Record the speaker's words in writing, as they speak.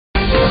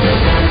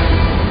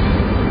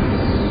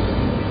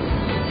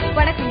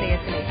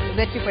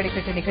வெற்றி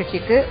படிக்கட்டு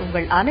நிகழ்ச்சிக்கு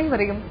உங்கள்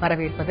அனைவரையும்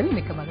வரவேற்பதில்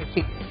மிக்க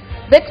மகிழ்ச்சி.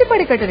 வெற்றி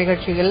படிக்கட்டு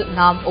நிகழ்ச்சியில்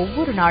நாம்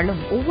ஒவ்வொரு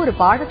நாளும் ஒவ்வொரு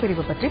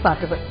பாடப்பிரிவு பற்றி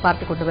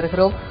பார்த்துக் கொண்டு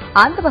வருகிறோம்.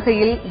 அந்த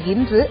வகையில்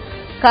இன்று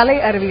கலை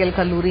அறிவியல்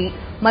கல்லூரி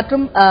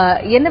மற்றும்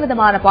என்ன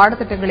விதமான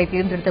பாடத்திட்டங்களை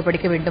தேர்ந்தெடுத்து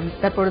படிக்க வேண்டும்,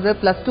 தற்பொழுது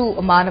 +2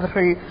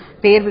 மாணவர்கள்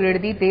தேர்வு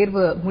எழுதி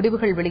தேர்வு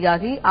முடிவுகள்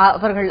வெளியாகி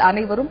அவர்கள்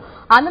அனைவரும்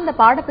அந்தந்த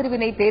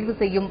பாடப்பிரிவினை தேர்வு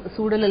செய்யும்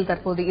சூழலில்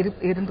தற்போது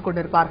இருந்து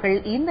கொண்டிருப்பார்கள்.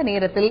 இந்த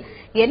நேரத்தில்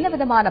என்ன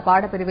விதமான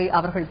பாடப்பிரிவை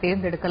அவர்கள்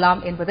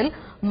தேர்ந்தெடுக்கலாம் என்பதில்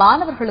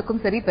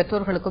மாணவர்களுக்கும் சரி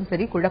பெற்றோர்களுக்கும்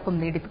சரி குழப்பம்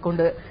நீடித்துக்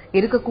கொண்டு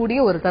இருக்கக்கூடிய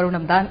ஒரு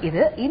தருணம் தான்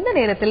இது. இந்த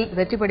நேரத்தில்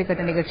வெற்றி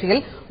படிக்கட்டு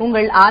நிகழ்ச்சியில்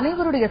உங்கள்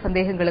அனைவருடைய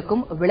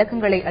சந்தேகங்களுக்கும்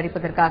விளக்கங்களை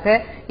அளிப்பதற்காக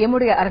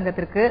எம்முடைய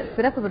அரங்கத்திற்கு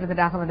சிறப்பு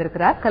விருந்தினராக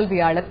வந்திருக்கிறார்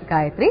கல்வியாளர்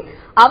காயத்ரி.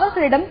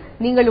 அவர்களிடம்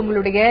நீங்கள்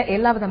உங்களுடைய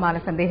எல்லா விதமான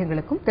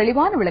சந்தேகங்களுக்கும்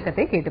தெளிவான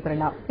விளக்கத்தை கேட்டு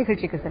பெறலாம்.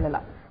 நிகழ்ச்சிக்கு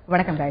செல்லலாம்.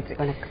 வணக்கம் காயத்ரி.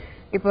 வணக்கம்.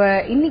 இப்ப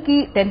இன்னைக்கு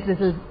 10th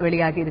ரிசல்ட்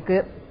வெளியாகி இருக்கு.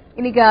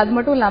 இன்னைக்கு அது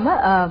மட்டும் இல்லாம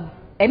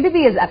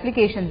MBBS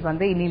அப்ளிகேஷன்ஸ்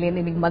வந்து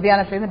இன்னைக்கு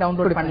மத்தியானத்துல இருந்து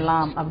டவுன்லோட்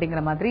பண்ணலாம்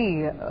அப்படிங்கிற மாதிரி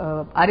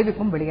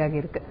அறிவிப்பும்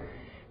வெளியாகி இருக்கு.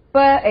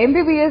 இப்ப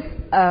MBBS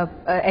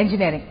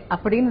என்ஜினியரிங்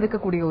அப்படின்னு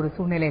இருக்கக்கூடிய ஒரு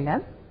சூழ்நிலையில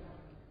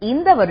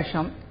இந்த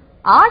வருஷம்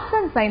ஆர்ட்ஸ்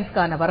அண்ட்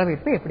சயின்ஸ்க்கான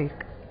வரவேற்பு எப்படி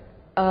இருக்கு?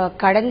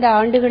 கடந்த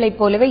ஆண்டுகளைப்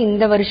போலவே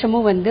இந்த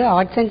வருஷமும் வந்து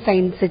ஆர்ட்ஸ் அண்ட்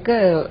சயின்ஸுக்கு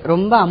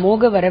ரொம்ப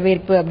அமோக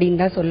வரவேற்பு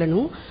அப்படின்னு தான்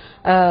சொல்லணும்.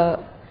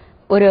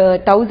 ஒரு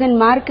 1000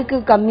 மார்க்குக்கு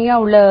கம்மியா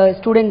உள்ள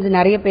ஸ்டூடெண்ட்ஸ்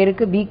நிறைய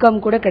பேருக்கு பிகாம்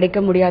கூட கிடைக்க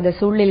முடியாத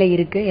சூழ்நிலை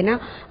இருக்கு. ஏன்னா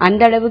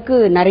அந்த அளவுக்கு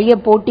நிறைய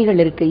போட்டிகள்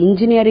இருக்கு.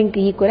 இன்ஜினியரிங்க்கு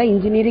ஈக்குவலா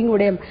இன்ஜினியரிங்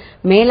உடைய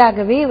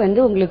மேலாகவே வந்து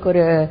உங்களுக்கு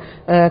ஒரு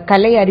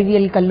கலை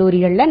அறிவியல்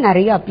கல்லூரிகள்ல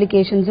நிறைய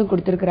அப்ளிகேஷன்ஸும்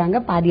கொடுத்திருக்காங்க,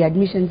 பாதி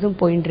அட்மிஷன்ஸும்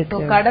போயிட்டு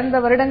இருக்கு.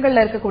 கடந்த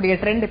வருடங்கள்ல இருக்கக்கூடிய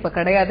ட்ரெண்ட் இப்ப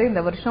கிடையாது.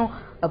 இந்த வருஷம்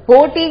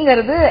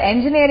போட்டிங்கிறது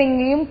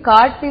என்ஜினியரிங்கையும்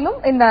காட்டிலும்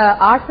இந்த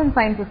ஆர்ட்ஸ் அண்ட்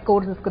சயின்சஸ்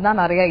கோர்சஸ்க்கு தான்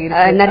நிறைய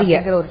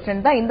இருக்கு. ஒரு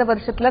ட்ரெண்ட் தான் இந்த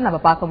வருஷத்துல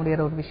நம்ம பார்க்க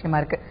முடியாத ஒரு விஷயமா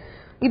இருக்கு.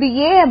 இது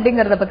ஏன்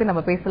அப்படிங்கறத பத்தி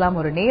நம்ம பேசலாம்.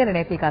 ஒரு நேர்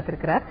இணைப்பில்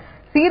காத்திருக்கிறார்.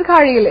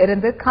 சீர்காழியில்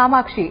இருந்து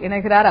காமாட்சி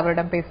இணைகிறார்.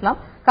 அவரிடம் பேசலாம்.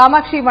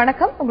 காமாட்சி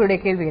வணக்கம். உங்களுடைய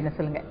கேள்வி என்ன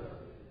சொல்லுங்க.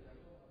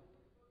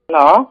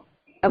 ஹலோ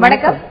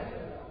வணக்கம்.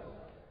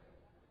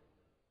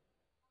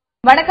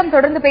 வணக்கம்,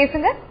 தொடர்ந்து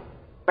பேசுங்க.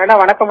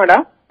 மேடம் வணக்கம்.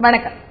 மேடம்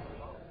வணக்கம்.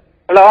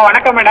 ஹலோ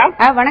வணக்கம் மேடம்.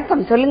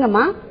 வணக்கம்,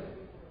 சொல்லுங்கம்மா.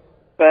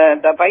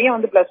 இந்த பையன்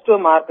வந்து +2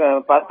 மார்க்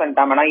பாஸ்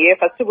பண்ணிட்டான் மேடம். ஏ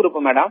ஃபர்ஸ்ட்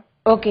குரூப் மேடம்.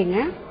 ஓகேங்க,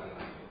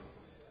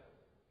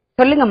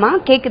 சொல்லுங்கம்மா,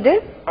 கேக்குது.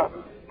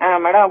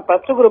 Madam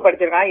first group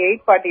படிச்சிருக்கான்,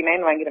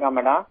 849 வாங்கியிருக்கான்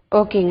madam.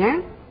 ஓகேங்க.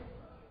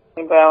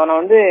 இப்ப அவனை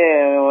வந்து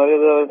ஒரு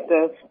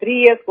 3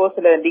 இயர்ஸ்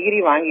கோர்ஸ்ல டிகிரி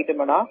வாங்கிட்டு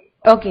மேடம்.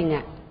 ஓகேங்க.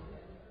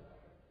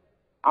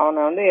 அவனை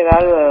வந்து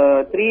ஏதாவது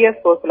 3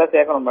 இயர்ஸ் கோர்ஸ்ல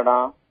சேர்க்கணும்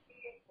மேடம்.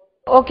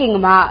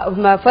 ஓகேங்கம்மா.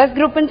 ஃபர்ஸ்ட்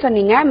குரூப்னு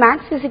சொன்னீங்க.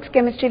 மேத்ஸ், பிசிக்ஸ்,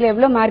 கெமிஸ்ட்ரியில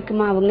எவ்வளவு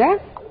மார்க்குமா அவங்க?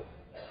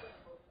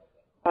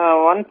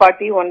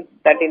 140,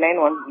 139,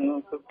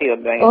 150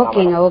 வருவாங்க.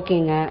 ஓகேங்க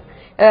ஓகேங்க.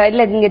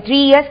 இல்ல, நீங்க 3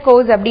 இயர்ஸ்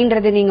கோர்ஸ்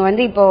அப்படின்றது நீங்க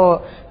வந்து இப்போ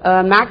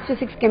மேத்ஸ்,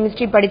 பிசிக்ஸ்,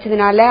 கெமிஸ்ட்ரி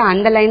படிச்சதுனால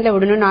அந்த லைன்ல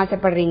விடணும்னு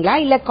ஆசைப்படுறீங்களா,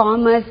 இல்ல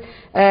காமர்ஸ்,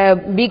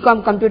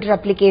 பிகாம், கம்ப்யூட்டர்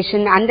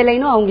அப்ளிகேஷன் அந்த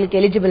லைனும் அவங்களுக்கு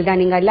எலிஜிபிள்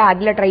தான், நீங்க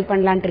அதுல ட்ரை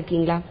பண்ணலாம்னு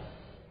இருக்கீங்களா,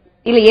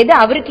 இல்ல எது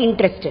அவருக்கு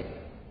இன்ட்ரெஸ்ட்?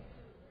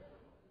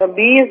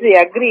 பிஎஸ்சி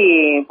அக்ரி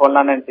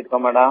போடலாம்னு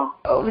நினைச்சிருக்கோம் மேடம்.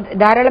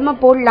 தாராளமா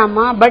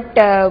போடலாமா,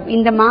 பட்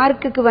இந்த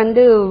மார்க்குக்கு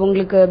வந்து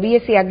உங்களுக்கு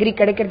பிஎஸ்சி அக்ரி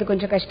கிடைக்கிறது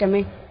கொஞ்சம்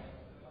கஷ்டமே.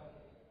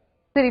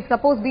 சரி,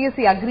 சப்போஸ்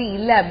பிஎஸ்சி அக்ரி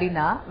இல்ல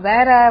அப்படின்னா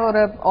வேற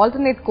ஒரு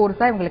ஆல்டர்னேட்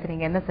கோர்ஸா உங்களுக்கு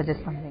நீங்க என்ன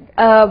சஜஸ்ட் பண்ணுவீங்க?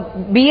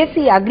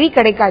 பிஎஸ்சி அக்ரி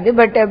கிடைக்காது,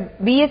 பட்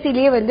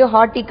பிஎஸ்சிலேயே வந்து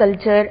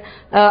ஹார்டிகல்ச்சர்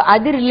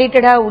அது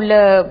ரிலேட்டடா உள்ள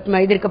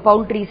இது இருக்கு,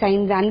 பவுல்ட்ரி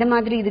சயின்ஸ் அந்த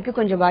மாதிரி இதுக்கு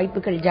கொஞ்சம்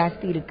வாய்ப்புகள்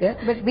ஜாஸ்தி இருக்கு.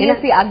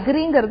 பிஎஸ்சி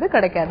அக்ரிங்கிறது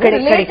கிடைக்காது,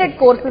 ரிலேட்டட்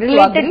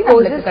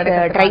கோர்சஸ்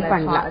ட்ரை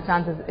பண்ணலாம்,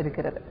 சான்சஸ்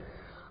இருக்கிறது.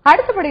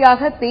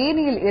 அடுத்தபடியாக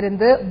தேனியில்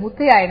இருந்து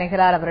முத்தையா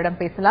இணைகிறார்.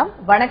 அவரிடம் பேசலாம்.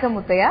 வணக்கம்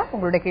முத்தையா,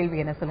 உங்களுடைய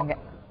கேள்வி என்ன சொல்லுங்க.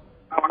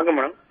 வணக்கம்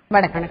மேடம்.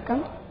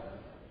 வணக்கம்.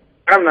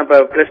 மேடம் நான் இப்ப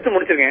 +2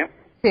 முடிச்சிருக்கேன்.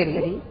 சரி.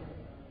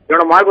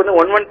 என்னோட மார்க் வந்து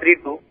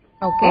 1132.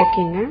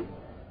 ஓகேங்க.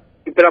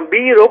 இப்ப நான்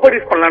பிஇ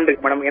ரோபோட்டிக்ஸ் பண்ணலாம்னு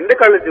இருக்கு மேடம். எந்த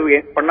காலேஜ்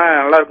பண்ணா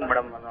நல்லா இருக்கும்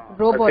மேடம்?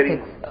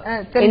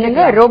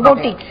 என்னங்க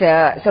ரோபோட்டிக்ஸ்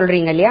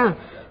சொல்றீங்க இல்லையா?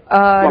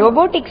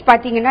 ரோபோட்டிக்ஸ்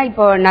பாத்தீங்கன்னா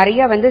இப்போ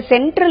நிறைய வந்து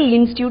சென்ட்ரல்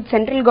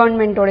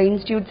கவர்மெண்டோட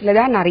இன்ஸ்டிடியூட்ஸ்ல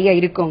தான் நிறைய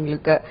இருக்கு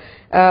உங்களுக்கு.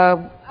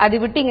 அது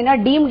விட்டீங்கன்னா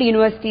டீம்டு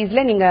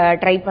யூனிவர்சிட்டிஸ்ல நீங்க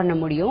ட்ரை பண்ண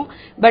முடியும்.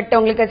 பட்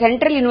உங்களுக்கு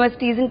சென்ட்ரல்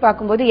யூனிவர்சிட்டிஸ்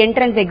பார்க்கும்போது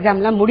என்ட்ரன்ஸ்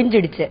எக்ஸாம்லாம்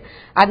முடிஞ்சிடுச்சு.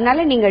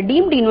 அதனால நீங்க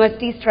டீம்டு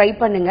யூனிவர்சிட்டிஸ் ட்ரை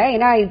பண்ணுங்க.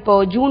 ஏன்னா இப்போ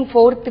ஜூன்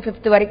 4th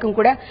 5th வரைக்கும்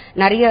கூட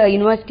நிறைய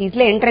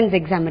யூனிவர்சிட்டிஸ்ல என்ட்ரன்ஸ்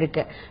எக்ஸாம்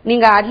இருக்கு.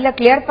 நீங்க அதுல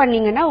கிளியர்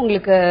பண்ணீங்கன்னா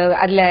உங்களுக்கு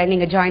அதுல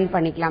நீங்க ஜாயின்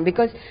பண்ணிக்கலாம்.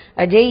 பிகாஸ்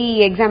ஜேஇ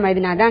எக்ஸாம்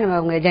எழுதினாதான்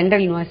உங்க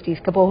ஜெனரல்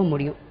யூனிவர்சிட்டிஸ்க்கு போக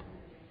முடியும்.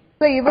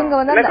 இவங்க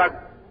வந்து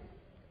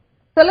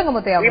சொல்லுங்க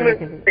முத்தையா,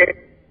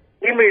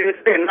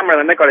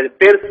 என்ன காலேஜ்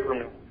பேர்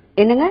சொல்லுங்க.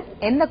 என்னங்க,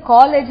 என்ன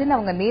காலேஜ்னு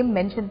அவங்க நேம்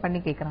மென்ஷன் பண்ணி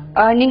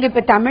கேக்குறாங்க. நீங்க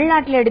இப்ப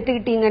தமிழ்நாட்டுல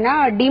எடுத்துக்கிட்டீங்கன்னா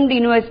டீம்டு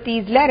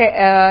யூனிவர்சிட்டிஸ்ல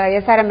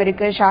எஸ்ஆர்எம்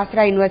இருக்கு,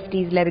 சாஸ்திரா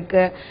யூனிவர்சிட்டிஸ்ல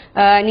இருக்கு.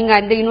 நீங்க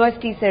அந்த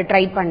யூனிவர்சிட்டிஸ்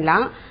ட்ரை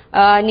பண்ணலாம்.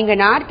 நீங்க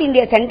நார்த்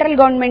இந்தியா சென்ட்ரல்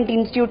கவர்மெண்ட்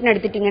இன்ஸ்டிடியூட்னு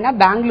எடுத்துட்டீங்கன்னா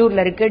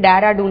பெங்களூர்ல இருக்கு,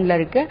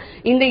 டேராடூன்ல இருக்கு.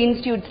 இந்த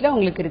இன்ஸ்டிடியூட்ஸ்ல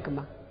உங்களுக்கு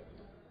இருக்குமா.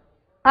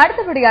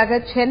 அடுத்தபடியாக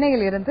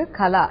சென்னையில் இருந்து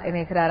கலா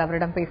இணைகிறார்.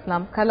 அவரிடம்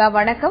பேசலாம். கலா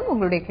வணக்கம்,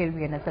 உங்களுடைய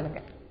கேள்வி என்ன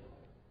சொல்லுங்க.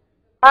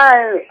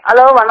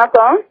 ஹலோ,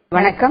 வணக்கம்.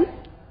 வணக்கம்.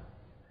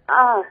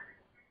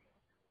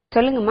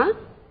 சொல்லுங்கம்மா.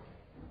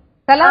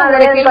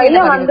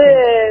 பையன் வந்து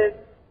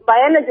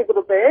பயாலஜி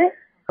குரூப்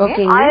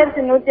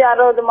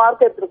 1160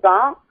 மார்க்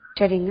எடுத்திருக்கான்.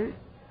 சரிங்க.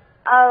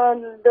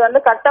 இது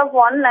வந்து கட் ஆஃப்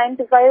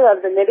 195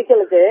 வருது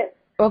மெடிக்கலுக்கு.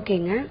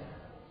 ஓகேங்க.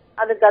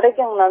 அது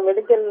கிடைக்குங்களா?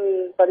 மெடிக்கல்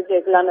படிக்க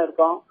வைக்கலான்னு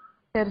இருக்கோம்.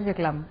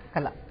 தெரிஞ்சுக்கலாம்.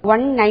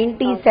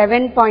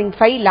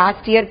 197.5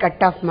 last year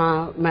cut off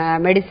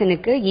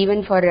மெடிசனுக்கு.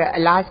 Even for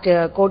last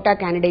quota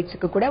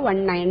கேண்டிடேட்ஸுக்கு கூட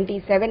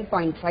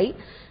 197.5.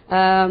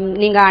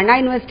 நீங்க அண்ணா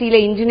யூனிவர்சிட்டியில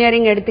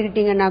இன்ஜினியரிங்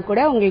எடுத்துக்கிட்டீங்கன்னா கூட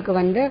உங்களுக்கு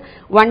வந்து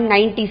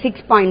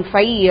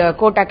 196.5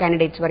 கோட்டா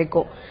கேண்டிடேட்ஸ்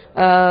வரைக்கும்.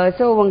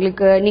 சோ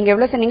உங்களுக்கு நீங்க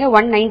எவ்வளவு சொன்னீங்க?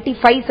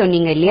 195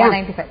 சொன்னீங்க இல்லையா?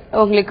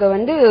 உங்களுக்கு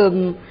வந்து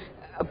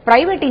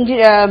பிரைவேட்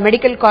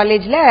மெடிக்கல்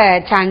காலேஜ்ல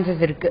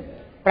சான்சஸ் இருக்கு.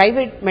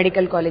 பிரைவேட்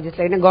மெடிக்கல்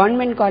காலேஜஸ்ல, ஏன்னா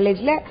கவர்மெண்ட்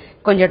காலேஜ்ல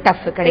கொஞ்சம்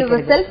டஃப்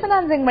கிடைக்கும். Self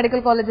financing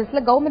medical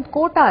காலேஜஸ்ல government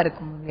quota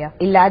இருக்கும் இல்லையா?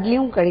 இல்ல,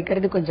 அதுலயும்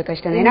கிடைக்கிறது கொஞ்சம்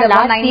கஷ்டம். ஏன்னா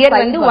லாஸ்ட் இயர்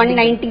வந்து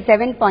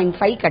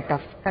 197.5 கட்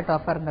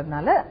ஆஃப்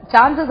இருந்ததுனால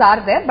சான்சஸ்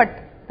ஆர் தேர். பட்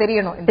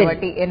தெரியணும் இந்த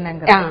வாட்டி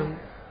என்னங்க.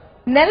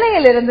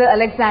 நெல்லையிலிருந்து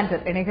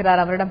அலெக்சாண்டர்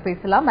இணைகிறார், அவரிடம்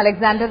பேசலாம்.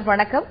 அலெக்சாண்டர்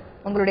வணக்கம்,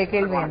 உங்களுடைய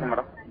கேள்வி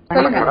என்ன?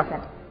 சொல்லுங்க.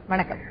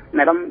 வணக்கம்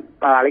மேடம்.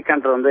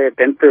 அலெக்சாண்டர் வந்து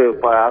 10th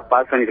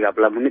பாஸ்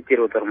பண்ணிருக்காப்ல,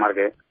 321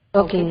 மார்க்.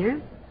 ஓகேங்க.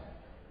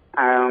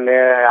 அவங்க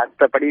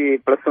அடுத்த படி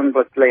 +1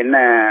 +2 என்ன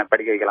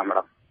படிக்க வைக்கலாம்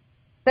மேடம்?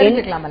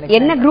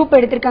 என்ன குரூப்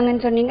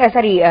எடுத்திருக்காங்கன்னு சொன்னீங்க?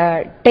 சாரி,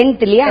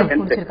 10th இல்லையா?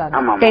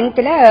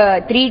 10th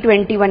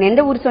 321.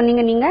 எந்த ஊர்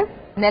சொன்னீங்க நீங்க?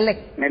 நெல்லை.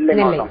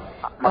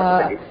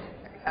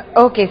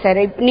 Okay sir.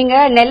 நீங்க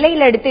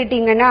நெல்லையில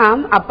எடுத்துட்டீங்கன்னா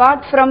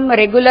அபார்ட் ஃப்ரம்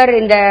ரெகுலர்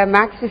இந்த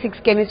மேக்ஸ்,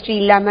 பிசிக்ஸ், கெமிஸ்ட்ரி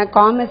இல்லாம,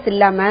 காமர்ஸ்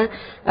இல்லாம,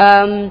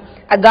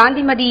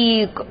 காந்திமதி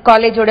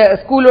காலேஜோட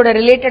ஸ்கூலோட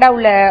ரிலேட்டடா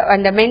உள்ள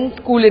அந்த மென்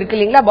ஸ்கூல் இருக்கு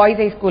இல்லீங்களா,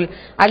 பாய்ஸ் ஹை ஸ்கூல்,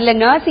 அதுல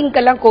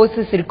நர்சிங்க்கெல்லாம்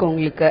கோர்சஸ் இருக்கு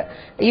உங்களுக்கு.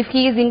 இஃப்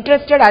ஹி இஸ்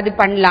இன்ட்ரெஸ்டட் அது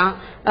பண்ணலாம்.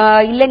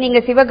 இல்ல நீங்க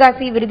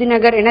சிவகாசி,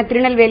 விருதுநகர், ஏன்னா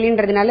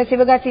திருநெல்வேலின்றதுனால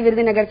சிவகாசி,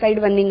 விருதுநகர் சைடு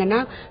வந்தீங்கன்னா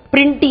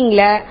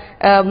பிரிண்டிங்ல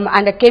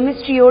அந்த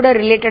கெமிஸ்ட்ரியோட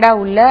ரிலேட்டடா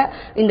உள்ள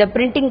இந்த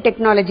பிரிண்டிங்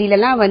டெக்னாலஜில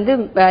எல்லாம் வந்து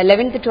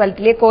 11th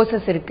 12thலயே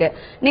கோர்சஸ் இருக்கு.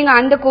 நீங்க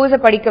அந்த கோர்ஸை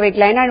படிக்க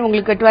வைக்கலாம். ஏன்னா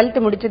உங்களுக்கு 12th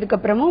முடிச்சதுக்கு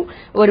அப்புறமும்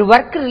ஒரு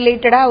ஒர்க்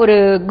ரிலேட்டடா ஒரு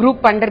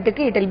குரூப்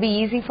பண்றதுக்கு it will be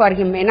easy for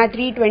him. ஏன்னா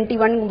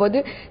 321 போது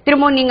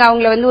திரும்பவும் நீங்க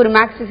அவங்களை வந்து ஒரு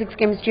மேக்ஸ், பிசிக்ஸ்,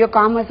 கெமிஸ்ட்ரியோ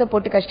காமர்ஸோ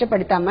போட்டு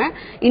கஷ்டப்படுத்தாம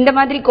இந்த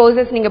மாதிரி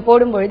கோர்சஸ் நீங்க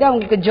போடும்பொழுது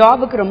அவங்களுக்கு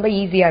ஜாபுக்கு ரொம்ப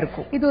ஈஸியா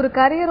இருக்கும். இது ஒரு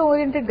கரியர்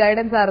ஓரியன்டட்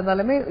கைடன்ஸா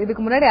இருந்தாலுமே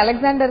இதுக்கு முன்னாடி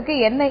அலெக்சாண்டருக்கு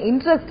என்ன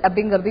இன்ட்ரெஸ்ட்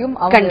அப்படிங்கறதையும்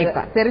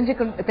அவங்க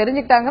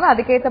தெரிஞ்சுக்கிட்டாங்கன்னா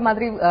அதுக்கேற்ற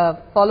மாதிரி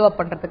ஃபாலோ அப்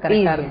பண்றதுக்கு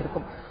கரெக்டா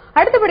இருந்திருக்கும்.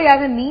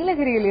 அடுத்தபடியாக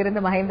நீலகிரியில்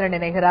இருந்து மகேந்திரன்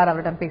இணைகிறார்,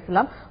 அவரிடம்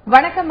பேசலாம்.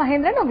 வணக்கம்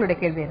மகேந்திரன், உங்களுடைய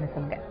கேள்வி என்ன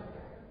சொல்லுங்க?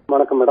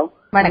 வணக்கம் மேடம்.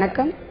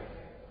 வணக்கம்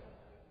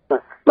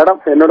மேடம்.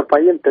 என்னோட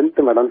பையன் 10th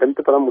மேடம். 10th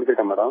இப்பதான்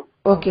முடிச்சிருக்கேன் மேடம்.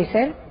 Okay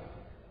sir.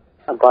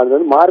 அப்ப அது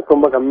வந்து மார்க்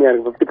ரொம்ப கம்மியா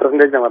இருக்கு,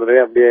 50% தான் வருது,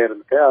 அப்படியே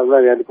இருக்கு.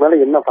 அதுதான் அதுக்கு மேல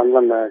என்ன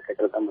பண்ணலாம்னு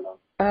கேக்குறதா மேடம்.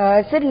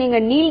 சார், நீங்க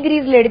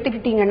நீல்கிரிஸ்ல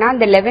எடுத்துக்கிட்டீங்கன்னா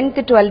இந்த 11th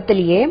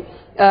 12thலயே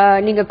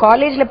நீங்க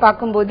காலேஜ்ல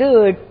பாக்கும்போது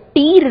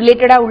டி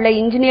ரிலேட்டடா உள்ள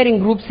இன்ஜினியரிங்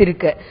குரூப்ஸ்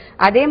இருக்கு.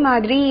 அதே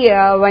மாதிரி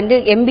வந்து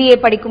MBA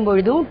படிக்கும்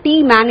பொழுதும் டி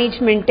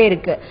மேனேஜ்மெண்டே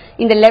இருக்கு.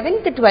 இந்த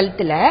 11th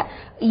 12thல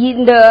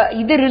இந்த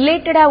இது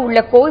ரிலேட்டடா உள்ள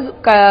கோர்ஸ்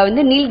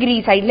வந்து நீல்கிரி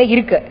சைட்ல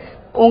இருக்கு.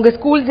 உங்க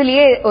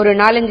ஸ்கூல்ஸ்லயே ஒரு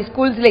 4-5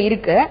 ஸ்கூல்ஸ்ல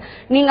இருக்கு.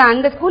 நீங்க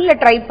அந்த ஸ்கூல்ல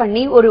ட்ரை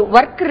பண்ணி ஒரு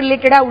ஒர்க்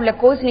ரிலேட்டடா உள்ள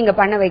கோர்ஸ் நீங்க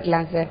பண்ண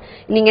வைக்கலாம் சார்.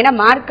 நீங்க என்ன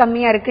மார்க்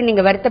கம்மியா இருக்கு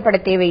நீங்க வருத்தப்பட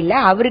தேவையில்லை.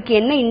 அவருக்கு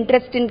என்ன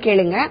இன்ட்ரெஸ்ட்னு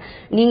கேளுங்க.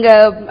 நீங்க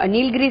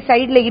நீல்கிரி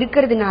சைட்ல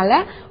இருக்கிறதுனால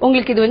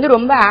உங்களுக்கு இது வந்து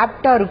ரொம்ப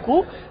ஆப்டா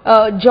இருக்கும்.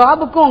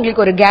 ஜாபுக்கும்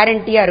உங்களுக்கு ஒரு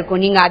கேரண்டியா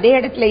இருக்கும். நீங்க அதே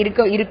இடத்துல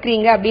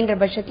இருக்கிறீங்க அப்படின்ற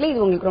பட்சத்துல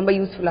இது உங்களுக்கு ரொம்ப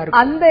யூஸ்ஃபுல்லா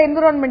இருக்கும். அந்த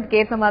என்விரான்மெண்ட்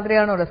ஏற்ற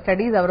மாதிரியான ஒரு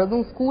ஸ்டடிஸ்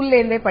அவரதும் ஸ்கூல்ல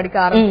இருந்தே படிக்க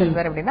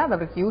ஆரம்பிச்சிருந்தாரு அப்படின்னா அது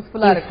அவருக்கு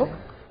யூஸ்ஃபுல்லா இருக்கும்.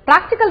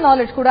 பிராக்டிகல்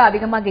நாலேஜ் கூட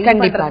அதிகமா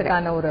கெயின்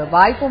பண்றதுக்கான ஒரு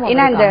வாய்ப்பும்.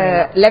 ஏன்னா இந்த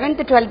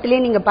 11th 12thலயே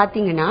நீங்க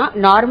பாத்தீங்கன்னா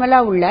நார்மலா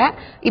உள்ள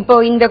இப்போ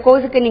இந்த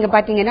கோர்ஸுக்கு நீங்க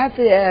பாத்தீங்கன்னா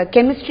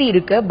கெமிஸ்ட்ரி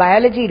இருக்கு,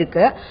 பயாலஜி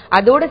இருக்கு,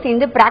 அதோட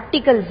சேர்ந்து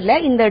பிராக்டிகல்ஸ்ல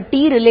இந்த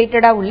டி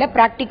ரிலேட்டடா உள்ள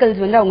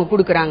பிராக்டிகல்ஸ் வந்து அவங்க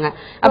கொடுக்கறாங்க.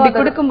 அப்படி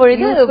கொடுக்கும்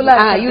பொழுது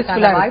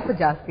யூஸ்ஃபுல்லா வாய்ப்பு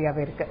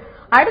ஜாஸ்தியாவே இருக்கு.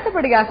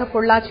 அடுத்தபடியாக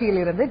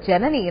பொள்ளாச்சியில் இருந்து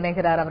ஜனனி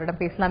இணைகிறார்,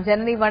 அவரிடம் பேசலாம்.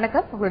 ஜனனி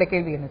வணக்கம், உங்களுடைய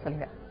கேள்வி என்ன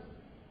சொல்லுங்க?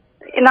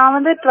 நான்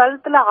வந்து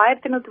 12thல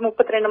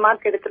 1132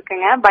 மார்க்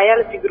எடுத்திருக்கேங்க,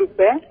 பயாலஜி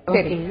குரூப்.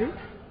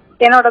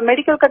 என்னோட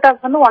மெடிக்கல் கட்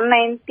ஆஃப் வந்து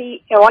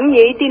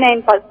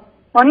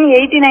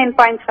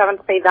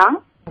 189.75 தான்.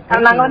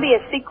 நாங்க வந்து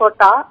SC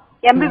கோட்டா.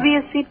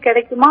 MBBS சீட்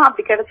கிடைக்குமா?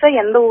 அப்படி கிடைச்சா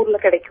எந்த ஊர்ல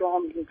கிடைக்கும்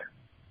அப்படின்னு?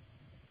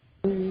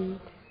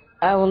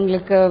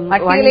 உங்களுக்கு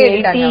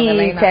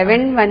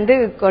 187 வந்து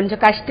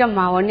கொஞ்சம்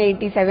கஷ்டமா.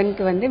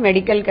 187க்கு வந்து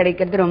மெடிக்கல்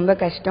கிடைக்கிறது ரொம்ப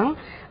கஷ்டம்.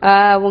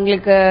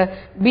 உங்களுக்கு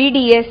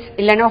BDS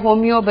இல்லைன்னா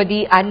ஹோமியோபதி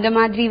அந்த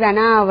மாதிரி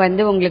வேணா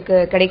வந்து உங்களுக்கு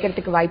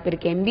கிடைக்கிறதுக்கு வாய்ப்பு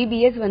இருக்கு.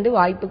 MBBS வந்து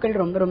வாய்ப்புகள்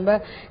ரொம்ப ரொம்ப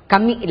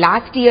கம்மி.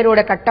 லாஸ்ட்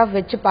இயரோட கட் ஆஃப்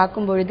வச்சு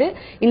பார்க்கும்பொழுது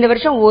இந்த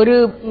வருஷம் ஒரு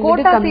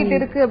சீட்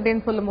இருக்கு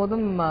அப்படின்னு சொல்லும்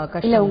போதும்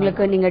இல்ல.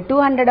 உங்களுக்கு நீங்க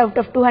 200 out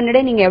of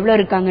 200 நீங்க எவ்வளவு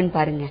இருக்காங்கன்னு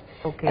பாருங்க.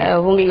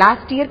 உங்களுக்கு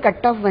லாஸ்ட் இயர்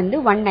கட் ஆஃப் வந்து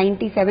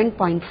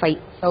 197.5.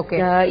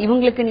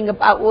 இவங்களுக்கு நீங்க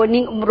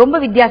ரொம்ப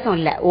வித்தியாசம்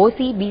இல்ல.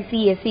 ஓசி பிசி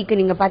எஸ்சிக்கு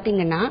நீங்க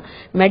பாத்தீங்கன்னா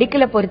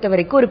மெடிக்கலை பொறுத்த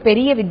வரைக்கும் ஒரு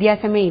பெரிய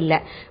வித்தியாசமே இல்ல.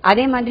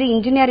 அதே மாதிரி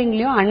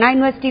இன்ஜினியரிங்லயும் அண்ணா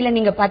யூனிவர்சிட்டியில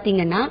நீங்க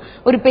பாத்தீங்கன்னா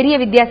ஒரு பெரிய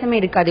வித்தியாசமே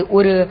இருக்காது.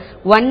 ஒரு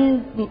 1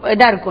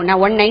 இதா இருக்கும்.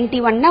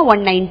 191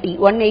 190,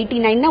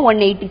 189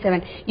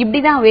 187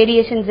 இப்படிதான்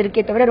வேரியேஷன்ஸ்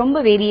இருக்கே தவிர ரொம்ப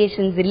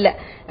வேரியேஷன்ஸ் இல்ல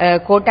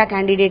கோட்டா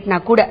கேண்டிடேட்னா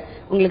கூட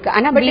உங்களுக்கு.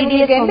 ஆனா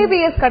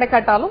எம்பிபிஎஸ்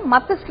கிடைக்காட்டாலும்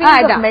மத்த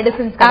ஸ்ட்ரீம்ஸ்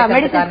மெடிசின்ஸ்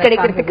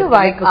கிடைக்கிறதுக்கு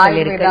வாய்ப்புகள்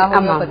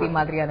இருக்கு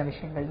மாதிரியான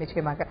விஷயங்கள்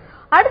நிச்சயமாக.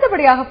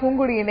 அடுத்தபடியாக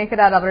பூங்குடி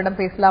இணைக்கிறார், அவரிடம்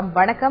பேசலாம்.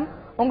 வணக்கம்,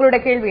 உங்களோட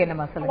கேள்வி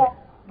என்னமா சொல்லுங்க.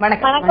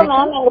 வணக்கம்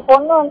மேம். எங்க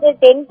பொண்ணு வந்து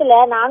 10th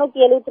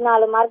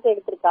 474 மார்க்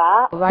எடுத்திருக்கா.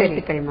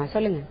 வாழ்த்துக்கள்மா,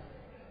 சொல்லுங்க.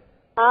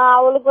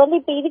 அவளுக்கு வந்து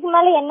இப்ப இதுக்கு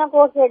மேல என்ன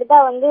கோர்ஸ் எடுத்தா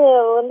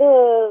வந்து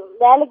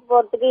வேலைக்கு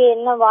போறதுக்கு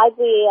என்ன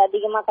வாய்ப்பு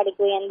அதிகமா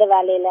கிடைக்கும், எந்த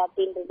வேலையில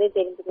அப்படின்றது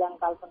தெரிஞ்சுக்கலாம்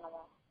கால் பண்ணாங்க.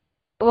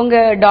 உங்க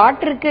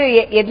டாக்டருக்கு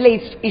எதுல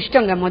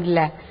இஷ்டங்க?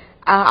 முதல்ல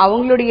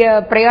அவங்களுடைய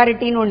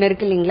ப்ரையாரிட்டின்னு ஒண்ணு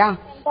இருக்கு இல்லீங்களா?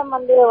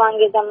 வந்து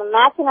வாங்கிருக்காங்க.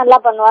 மேத்ஸ் நல்லா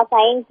பண்ணுவா,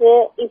 சயின்ஸ்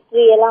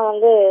ஹிஸ்டரி எல்லாம்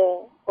வந்து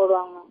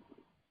போடுவாங்க.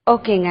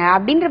 ஓகேங்க.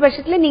 அப்படின்ற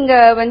பட்சத்துல நீங்க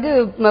வந்து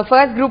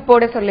ஃபர்ஸ்ட் குரூப்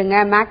போட சொல்லுங்க.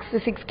 மேக்ஸ்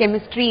பிசிக்ஸ்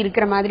கெமிஸ்ட்ரி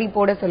இருக்கிற மாதிரி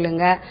போட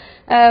சொல்லுங்க.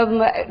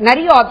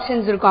 நிறைய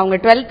ஆப்ஷன்ஸ் இருக்கும். அவங்க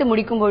 12th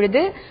முடிக்கும்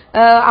பொழுது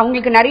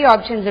அவங்களுக்கு நிறைய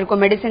ஆப்ஷன்ஸ்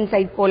இருக்கும். மெடிசன்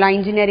சைட் போலாம்,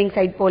 இன்ஜினியரிங்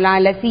சைட் போலாம்,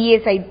 இல்ல சிஏ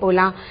சைட்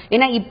போலாம்.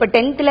 ஏன்னா இப்ப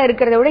 10th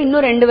இருக்கிறத விட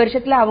இன்னும் 2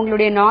 வருஷத்துல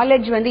அவங்களுடைய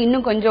நாலேஜ் வந்து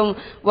இன்னும் கொஞ்சம்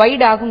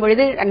வைட் ஆகும்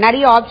பொழுது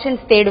நிறைய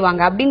ஆப்ஷன்ஸ்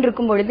தேடுவாங்க. அப்படின்னு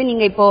இருக்கும் பொழுது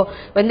நீங்க இப்போ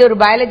வந்து ஒரு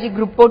பயாலஜி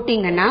குரூப்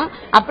போட்டீங்கன்னா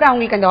அப்புறம்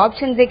அவங்களுக்கு அந்த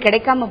ஆப்ஷன்ஸே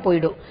கிடைக்காம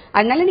போயிடும்.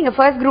 அதனால நீங்க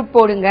ஃபர்ஸ்ட் குரூப்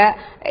போடுங்க.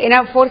 ஏன்னா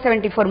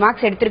 474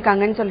 மார்க்ஸ்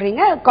எடுத்திருக்காங்கன்னு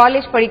சொல்றீங்க.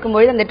 காலேஜ்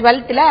படிக்கும்போது அந்த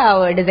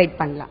 12th டிசைட்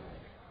பண்ணலாம்.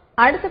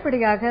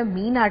 அடுத்தபடியாக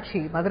மீனாட்சி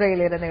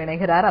மதுரையிலிருந்து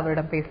இணைகிறார்,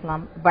 அவரிடம்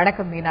பேசலாம்.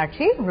 வணக்கம்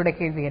மீனாட்சி, உங்களோட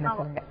கேள்வி என்ன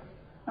சொல்லுங்க.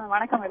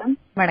 வணக்கம் மேடம்.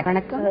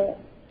 வணக்கம்.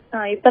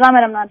 இப்பதான்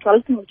மேடம் நான்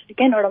 12th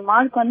முடிச்சிருக்கேன். என்னோட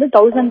மார்க் வந்து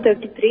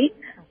 1033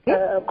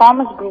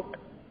 காமர்ஸ் குரூப்.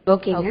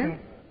 ஓகேங்க.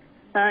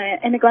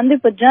 எனக்கு வந்து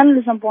இப்ப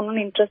ஜேர்னலிசம்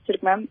போகணும்னு இன்ட்ரெஸ்ட்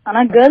இருக்கு மேம்.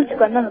 ஆனா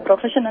கேர்ள்ஸ்க்கு வந்து அந்த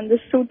ப்ரொஃபஷன் வந்து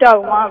சூட்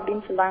ஆகுமா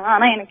அப்படின்னு சொல்றாங்க.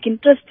 ஆனா எனக்கு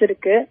இன்ட்ரெஸ்ட்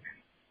இருக்கு.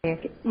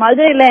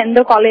 மதுரையில எந்த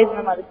காலேஜ்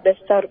மேம் அதுக்கு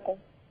பெஸ்டா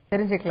இருக்கும்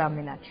தெரிஞ்சுக்கலாம்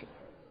மீனாட்சி.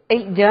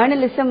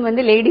 ஜேர்னலிசம்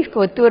வந்து லேடிஸ்க்கு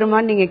ஒத்து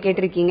வருமான்னு நீங்க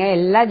கேட்டிருக்கீங்க.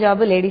 எல்லா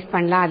ஜாபும் லேடிஸ்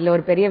பண்ணலாம், அதுல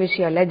ஒரு பெரிய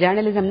விஷயம் இல்ல.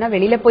 ஜேர்னலிசம்னா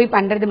வெளியில போய்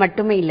பண்றது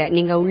மட்டுமே இல்ல,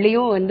 நீங்க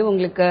உள்ளேயும் வந்து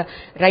உங்களுக்கு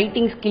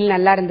ரைட்டிங் ஸ்கில்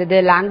நல்லா இருந்தது,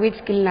 லாங்குவேஜ்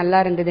ஸ்கில் நல்லா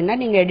இருந்ததுன்னா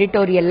நீங்க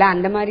எடிட்டோரியல்ல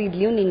அந்த மாதிரி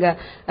இதுலயும் நீங்க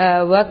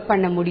ஒர்க்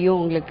பண்ண முடியும்.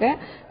 உங்களுக்கு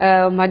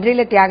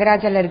மதுரையில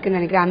தியாகராஜால இருக்குன்னு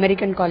நினைக்கிறேன்,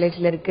 அமெரிக்கன்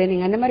காலேஜ்ல இருக்கு.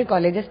 நீங்க அந்த மாதிரி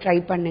காலேஜஸ் ட்ரை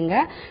பண்ணுங்க.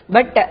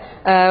 பட்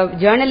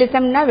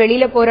ஜேர்னலிசம்னா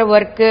வெளியில போற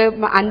ஒர்க்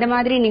அந்த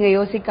மாதிரி நீங்க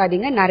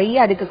யோசிக்காதீங்க.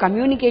 நிறைய அதுக்கு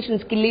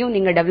கம்யூனிகேஷன் ஸ்கில்லையும்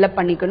நீங்க டெவலப்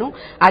பண்ணிக்கணும்.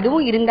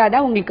 அதுவும்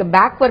இருந்தாதான் உங்களுக்கு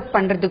பேக் ஒர்க்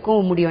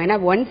பண்றதுக்கும் முடியும். ஏன்னா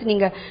ஒன்ஸ்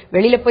நீங்க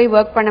வெளியில போய்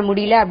ஒர்க் பண்ண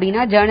முடியல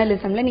அப்படின்னா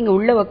ஜேர்னலிசம்ல நீங்க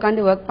உள்ள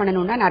உட்காந்து ஒர்க்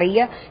பண்ணணும்னா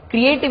நிறைய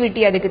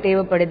கிரியேட்டிவிட்டி அதுக்கு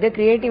தேவைப்படுது.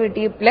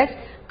 கிரியேட்டிவிட்டி பிளஸ்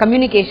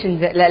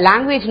கம்யூனிகேஷன்ஸ்,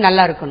 லாங்குவேஜ்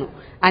நல்லா இருக்கணும்.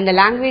 அந்த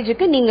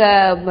லாங்குவேஜுக்கு நீங்க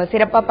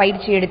சிறப்பா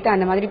பயிற்சி எடுத்து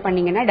அந்த மாதிரி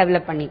பண்ணீங்கன்னா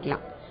டெவலப்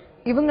பண்ணிக்கலாம்.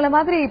 இவங்கள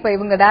மாதிரி இப்ப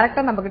இவங்க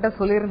டைரக்டா நம்ம கிட்ட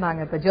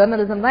சொல்லியிருந்தாங்க, இப்ப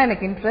ஜேர்னலிசம் தான்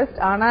எனக்கு இன்ட்ரெஸ்ட்,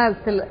 ஆனா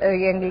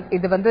எங்களுக்கு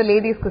இது வந்து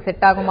லேடிஸ்க்கு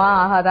செட் ஆகுமா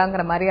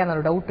ஆகாதாங்கிற மாதிரியான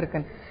ஒரு டவுட்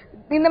இருக்கு.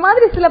 இந்த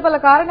மாதிரி சில பல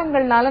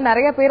காரணங்கள்னால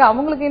நிறைய பேர்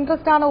அவங்களுக்கு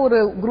இன்ட்ரெஸ்டான ஒரு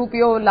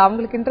குரூப்பையோ இல்ல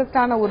அவங்களுக்கு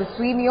இன்ட்ரெஸ்டான ஒரு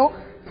ஸ்ட்ரீமையோ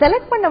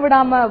செலக்ட் பண்ண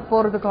விடாம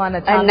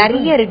போறதுக்கான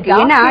நிறைய இருக்கு.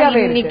 ஏன்னா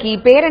இன்னைக்கு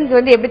பேரண்ட்ஸ்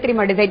வந்து எப்படி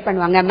தெரியுமா டிசைட்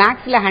பண்ணுவாங்க,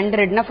 மேக்ஸ்ல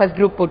 100னா ஃபர்ஸ்ட்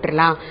குரூப்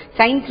போட்டுடலாம்,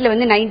 சயின்ஸ்ல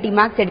வந்து 90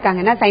 மார்க்ஸ்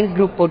எடுத்தாங்கன்னா சயின்ஸ்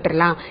குரூப்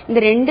போட்டுடலாம்,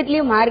 இந்த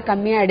ரெண்டுலயும் மார்க்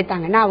கம்மியா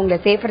எடுத்தாங்கன்னா அவங்க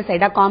சேஃபர்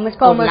சைடா காமர்ஸ்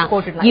போடலாம்.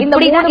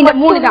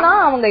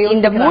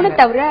 இந்த மூணு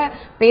தவிர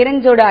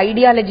பேரண்ட்ஸோட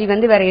ஐடியாலஜி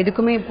வந்து வேற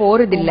எதுக்குமே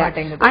போறது இல்ல.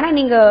 ஆனா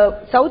நீங்க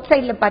சவுத்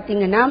சைட்ல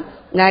பாத்தீங்கன்னா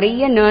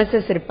நிறைய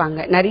நர்சஸ் இருப்பாங்க,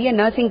 நிறைய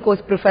நர்சிங்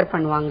கோர்ஸ் ப்ரிஃபர்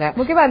பண்ணுவாங்க.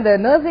 முக்கியமா இந்த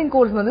நர்சிங்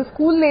கோர்ஸ் வந்து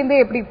ஸ்கூல்ல இருந்தே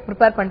எப்படி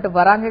ப்ரிப்பேர் பண்ணிட்டு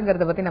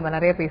வராங்கிறத பத்தி நம்ம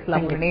நிறைய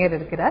பேசலாம். ஒரு நேயர்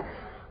இருக்கிறார்.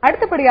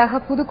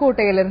 அடுத்தபடியாக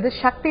புதுக்கோட்டையிலிருந்து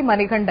சக்தி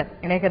மணிகண்டன்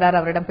இணைக்கிறார்,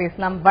 அவரிடம்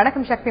பேசலாம்.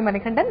 வணக்கம் சக்தி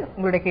மணிகண்டன்,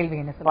 உங்களுடைய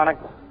கேள்வி என்ன சொல்லுங்க.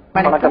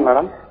 வணக்கம்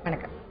மேடம்.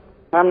 வணக்கம்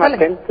மேம், நான்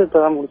 10th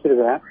தான்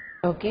முடிச்சிருக்கேன்.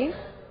 ஓகே.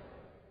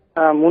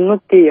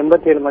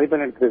 387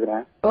 மதிப்பெண்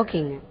எடுத்திருக்கிறேன்.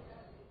 ஓகேங்க.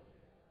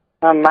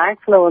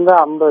 மேக்ஸ்ல வந்து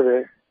 50.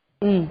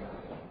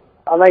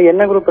 அதான்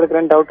என்ன குரூப்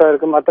எடுக்கிறேன்னு டவுட்டா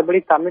இருக்கு. மற்றபடி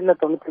தமிழ்ல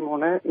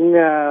 93, இங்க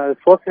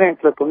சோசியல்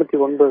சயின்ஸ்ல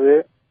 99,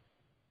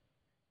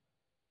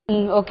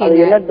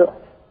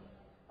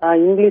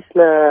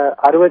 இங்கிலீஷ்ல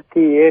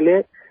 67,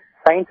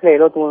 சயின்ஸ்ல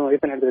 73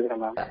 மதிப்பெண்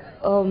எடுத்துருக்கேன்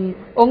மேம்.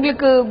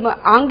 உங்களுக்கு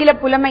ஆங்கில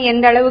புலமை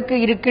எந்த அளவுக்கு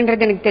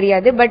இருக்குன்றது எனக்கு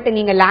தெரியாது. பட்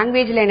நீங்க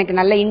லாங்குவேஜ்ல எனக்கு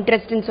நல்ல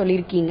இன்ட்ரெஸ்ட்னு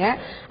சொல்லியிருக்கீங்க.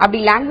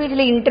 அப்படி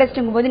லாங்குவேஜ்ல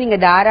இன்ட்ரெஸ்ட்ங்கும் போது நீங்க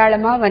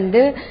தாராளமா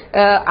வந்து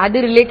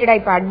அது ரிலேட்டடா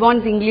இப்ப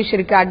அட்வான்ஸ் இங்கிலீஷ்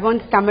இருக்கு,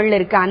 அட்வான்ஸ் தமிழ்ல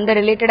இருக்கு, அந்த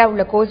ரிலேட்டடா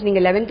உள்ள கோர்ஸ்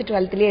நீங்க 11th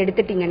 12thலயே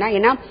எடுத்துட்டீங்கன்னா,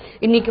 ஏன்னா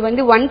இன்னைக்கு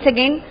வந்து ஒன்ஸ்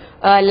அகெயின்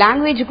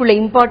லாங்குவேஜுக்குள்ள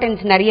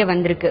இம்பார்ட்டன்ஸ் நிறைய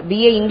வந்திருக்கு.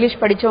 பிஏ இங்கிலீஷ்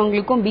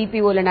படிச்சவங்களுக்கும்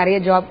பிபிஓல நிறைய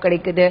ஜாப்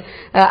கிடைக்குது.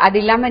 அது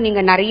இல்லாம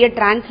நீங்க நிறைய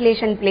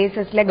டிரான்ஸ்லேஷன்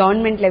பிளேசஸ்ல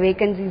கவர்மெண்ட்ல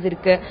வேகன்சிஸ்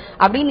இருக்கு.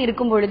 அப்படின்னு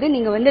இருக்கும் பொழுது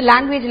நீங்க வந்து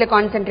லாங்குவேஜ்ல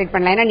கான்சென்ட்ரேட்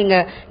பண்ணலாம். ஏன்னா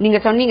நீங்க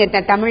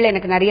சொன்னீங்க தமிழ்ல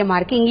எனக்கு நிறைய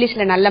மார்க்,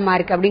 இங்கிலீஷ்ல நல்ல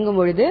மார்க். அப்படிங்கும்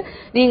பொழுது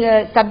நீங்க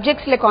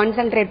சப்ஜெக்ட்ஸ்ல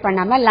கான்சென்ட்ரேட்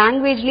பண்ணாம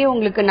லாங்குவேஜ்லயே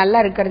உங்களுக்கு நல்லா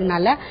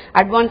இருக்கிறதுனால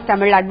அட்வான்ஸ்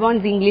தமிழ்,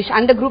 அட்வான்ஸ் இங்கிலீஷ்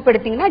அந்த குரூப்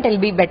எடுத்தீங்கன்னா it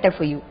will be better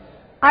for you.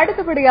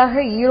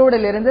 அடுத்தபடியாக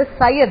ஈரோடில் இருந்து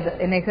சையத்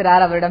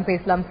இணைகிறார். அவரிடம்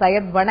பேசலாம்.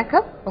 சையத்,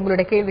 வணக்கம்.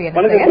 உங்களுடைய கேள்வி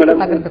என்ன?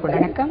 பகிர்ந்து கொள்ள.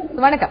 வணக்கம்.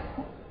 வணக்கம்.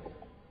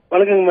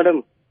 வணக்கம் மேடம்.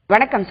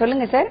 வணக்கம்,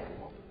 சொல்லுங்க சார்.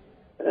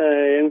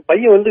 என்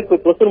பையன் வந்து இப்ப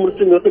 +1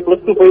 முடிச்சு இந்த வருஷம்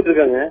 +2 போயிட்டு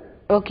இருக்காங்க.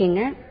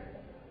 ஓகேங்க.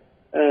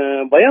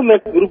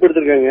 பயோமேத்ஸ் குரூப்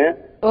எடுத்திருக்காங்க.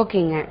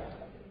 ஓகேங்க.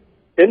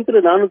 10th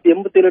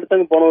 487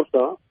 எடுத்தாங்க போன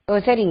வருஷம். ஓ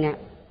சரிங்க.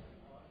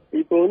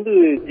 இப்போ வந்து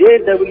JEE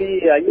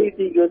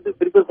IITக்கு வந்து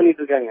ப்ரிப்பேர்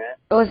பண்ணிட்டு இருக்காங்க.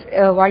 ஓ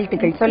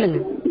வாழ்த்துக்கள், சொல்லுங்க.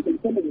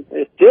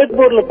 ஸ்டேட்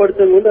போர்டுல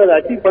படிச்சவங்க வந்து அதை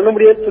அச்சீவ் பண்ண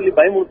முடியாதுன்னு சொல்லி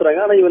பயமுறுத்துறாங்க.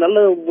 ஆனா இவன் நல்ல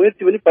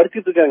முயற்சி பண்ணி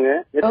படிச்சிட்டு இருக்காங்க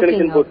நெட்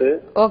கனெக்ஷன் போட்டு.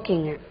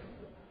 ஓகேங்க.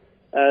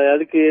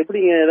 அதுக்கு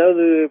எப்படிங்க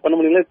ஏதாவது பண்ண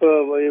முடியுங்களா? இப்ப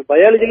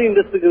பயாலஜிலயும்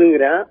இன்ட்ரெஸ்ட்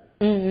இருக்குதுங்கிறேன்.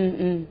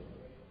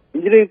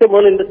 இன்ஜினியரிங் தான்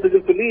முதல்ல இன்ட்ரெஸ்ட்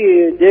இருக்குன்னு சொல்லி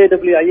JEE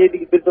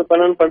IITக்கு ப்ரிப்பேர்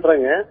பண்ணலான்னு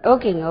பண்றாங்க.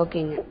 ஓகேங்க.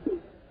 ஓகேங்க.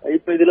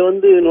 இப்ப இதுல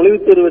வந்து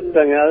நுழைவுத் தேர்வு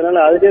வச்சுட்டாங்க. அதனால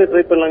அதுலயே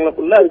ட்ரை பண்ணலாங்களா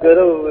ஃபுல்லா? அதுக்கு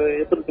வேற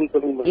எப்படி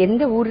சொல்லுங்க.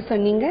 எந்த ஊர்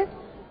சொன்னீங்க?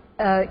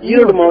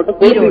 ஈரோடு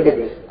மாவட்டம். ஈரோடு.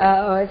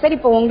 சரி,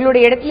 இப்போ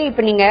உங்களுடைய இடத்துல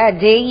இப்ப நீங்க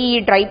JEE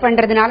ட்ரை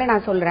பண்றதுனால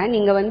நான் சொல்றேன்,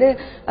 நீங்க வந்து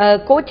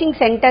கோச்சிங்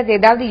சென்டர்ஸ்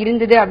ஏதாவது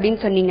இருந்தது அப்படின்னு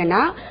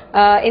சொன்னீங்கன்னா,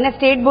 என்ன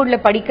ஸ்டேட் போர்ட்ல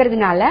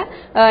படிக்கிறதுனால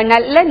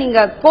நல்ல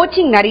நீங்க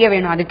கோச்சிங் நிறைய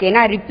வேணும் அதுக்கு.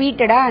 ஏன்னா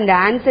ரிப்பீட்டடா அந்த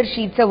ஆன்சர்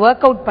ஷீட்ஸை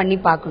ஒர்க் அவுட் பண்ணி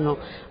பார்க்கணும்.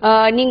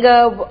 நீங்க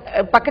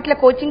பக்கத்துல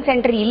கோச்சிங்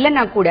சென்டர்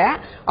இல்லைன்னா கூட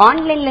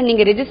ஆன்லைன்ல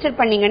நீங்க ரெஜிஸ்டர்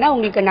பண்ணீங்கன்னா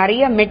உங்களுக்கு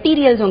நிறைய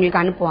மெட்டீரியல்ஸ்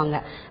உங்களுக்கு அனுப்புவாங்க.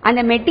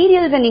 அந்த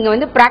மெட்டீரியல்ஸை நீங்க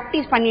வந்து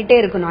பிராக்டிஸ் பண்ணிட்டே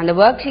இருக்கணும். அந்த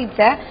ஒர்க்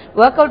ஷீட்ஸை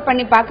ஒர்க் அவுட்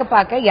பண்ணி பார்க்க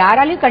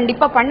யாராலையும்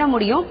கண்டிப்பா பண்ண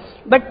முடியும்.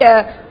 பட்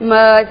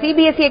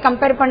CBSE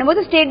கம்பேர்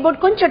பண்ணும்போது ஸ்டேட்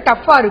போர்ட் கொஞ்சம்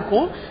டஃபா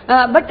இருக்கும்.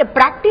 பட்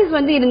பிராக்டிஸ்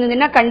வந்து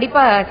இருந்ததுன்னா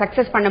கண்டிப்பா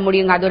சக்சஸ் பண்ண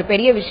முடியுங்க. அது ஒரு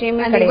பெரிய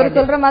விஷயமே கிடையாது.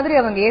 சொல்ற மாதிரி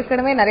அவங்க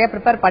ஏற்கனவே நிறைய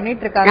ப்ரிப்பேர்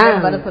பண்ணிட்டு இருக்காங்க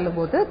வர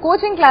சொல்லும்போது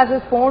கோச்சிங்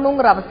கிளாஸஸ்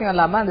போகணுங்கிற அவசியம்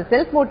இல்லாம அந்த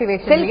செல்ஃப்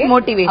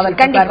மோட்டிவேஷன்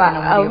கண்டிப்பா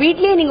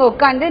வீட்லயே நீங்க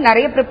உட்கார்ந்து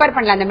நிறைய ப்ரிப்பேர்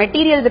பண்ணலாம். அந்த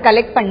மெட்டீரியல்ஸ்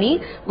கலெக்ட் பண்ணி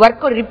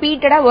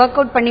ரிப்பீட்டடா ஒர்க்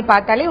அவுட் பண்ணி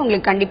பார்த்தாலே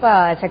உங்களுக்கு கண்டிப்பா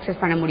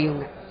சக்சஸ் பண்ண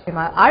முடியுங்க.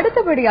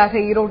 அடுத்தபடியாக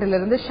ஈரோட்டில்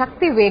இருந்து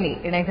சக்தி வேணி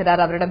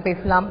இணைகிறார். அவரிடம்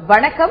பேசலாம்.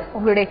 வணக்கம்,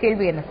 உங்களுடைய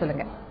கேள்வி என்ன?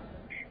 சொல்லுங்க.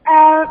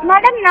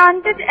 மேடம், நான்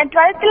வந்து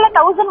 12th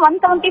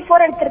 1174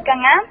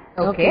 எடுத்திருக்கேங்க.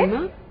 ஓகே.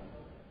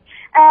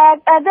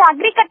 அது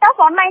அக்ரி கட்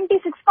ஆஃப்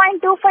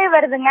 196.25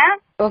 வருதுங்க.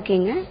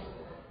 ஓகேங்க.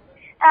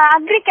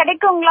 அக்ரி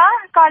கிடைக்குங்களா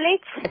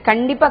காலேஜ்?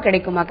 கண்டிப்பா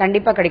கிடைக்குமா,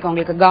 கண்டிப்பா கிடைக்கும்.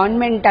 உங்களுக்கு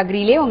கவர்மெண்ட்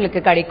அக்ரிலே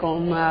உங்களுக்கு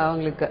கிடைக்கும்.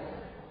 உங்களுக்கு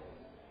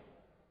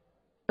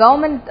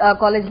கவர்மெண்ட்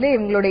காலேஜ்ல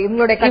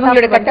இவங்களுடைய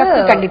கட் ஆஃப்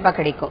கண்டிப்பா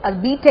கிடைக்கும்.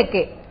 அது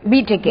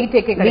பிடெக்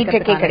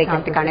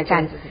கிடைக்கிறதுக்கான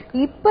சான்ஸ்.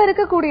 இப்ப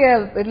இருக்கக்கூடிய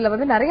இதுல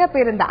வந்து நிறைய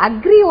பேர் இந்த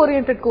அக்ரி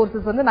ஓரியன்டட்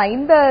கோர்சஸ் வந்து நான்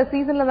இந்த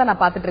சீசன்ல தான்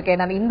நான் பாத்துட்டு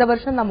இருக்கேன். நான் இந்த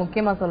வருஷம் நான்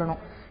முக்கியமா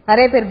சொல்லணும்,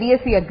 நிறைய பேர்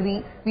BSc agri,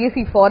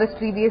 BSc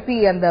forestry, BSc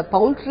அந்த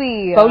பவுல்ட்ரி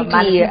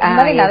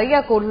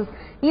நிறைய கோர்சஸ்,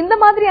 இந்த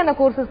மாதிரியான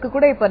கோர்சஸ்க்கு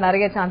கூட இப்ப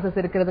நிறைய சான்சஸ்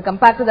இருக்குது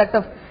compare to that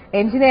of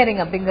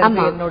engineering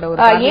அப்படிங்கிறது என்னோட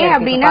ஒரு. ஏன்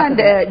அப்படின்னா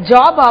அந்த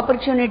ஜாப்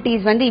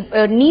ஆப்பர்ச்சுனிட்டிஸ் வந்து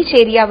நீஷ்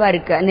ஏரியாவா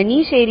இருக்கு. அந்த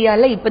நீஷ்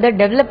ஏரியால இப்பதான்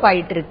டெவலப்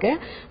ஆயிட்டு இருக்கு.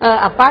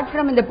 அபார்ட்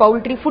ஃப்ரம் இந்த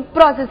பவுல்ட்ரி, ஃபுட்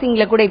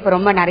ப்ராசஸிங்ல கூட இப்ப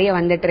ரொம்ப நிறைய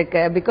வந்துட்டு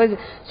இருக்கு. பிகாஸ்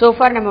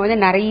சோஃபார் நம்ம வந்து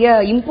நிறைய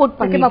இம்போர்ட்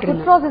பண்ணி.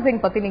 ஃபுட்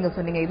ப்ராசஸிங் பத்தி நீங்க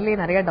சொன்னீங்க,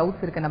 இதுலயே நிறைய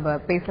டவுட்ஸ் இருக்கு, நம்ம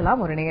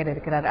பேசலாம். ஒரு நேயர்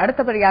இருக்கிறார்.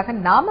 அடுத்தபடியாக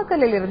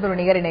நாமக்கல்லில் இருந்து ஒரு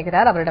நேயர்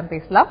இணைகிறார். அவரிடம்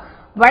பேசலாம்.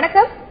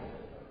 வணக்கம்.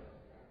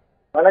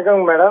 வணக்கம்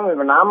மேடம்,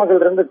 இப்ப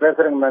நாமக்கல் இருந்து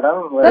பேசுறேங்க மேடம்.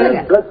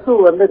 +2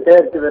 வந்து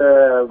தேர்ச்சி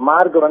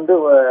மார்க் வந்து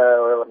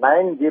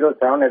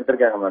 907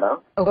 எடுத்திருக்காங்க மேடம்.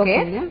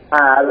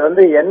 அது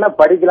வந்து என்ன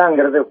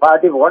படிக்கலாங்கிறது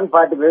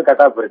 145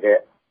 கட் ஆஃப் இருக்கு.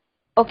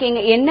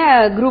 ஓகேங்க. என்ன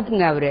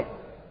குரூப்ங்க அவரு?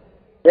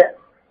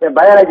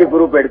 Biology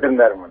group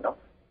எடுத்திருந்தாரு madam.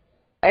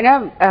 ஏன்னா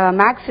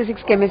மேத்ஸ்,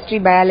 பிசிக்ஸ், கெமிஸ்ட்ரி,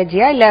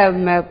 பயாலஜியா இல்ல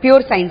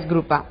பியூர் சயின்ஸ்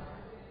குரூப்பா?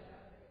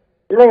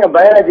 இல்லங்க,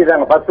 பயாலஜி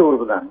தாங்க, ஃபர்ஸ்ட்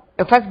குரூப் தான்.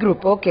 First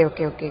group. Okay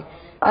okay okay.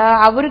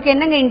 அவருக்கு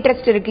என்னங்க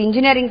இன்ட்ரெஸ்ட் இருக்கு?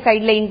 இன்ஜினியரிங்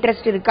சைட்ல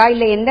இன்ட்ரெஸ்ட் இருக்கா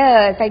இல்ல எந்த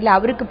சைட்ல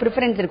அவருக்கு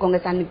ப்ரிஃபரன்ஸ் இருக்கு உங்க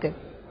சனுக்கு?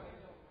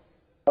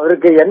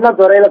 அவருக்கு என்ன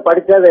துறையில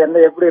படிச்சாது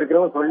என்ன எப்படி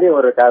இருக்குன்னு சொல்லி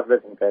ஒரு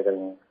கால்குலேஷன்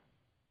கேக்குறீங்க.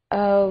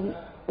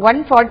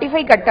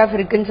 145 கட் ஆஃப்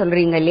இருக்குன்னு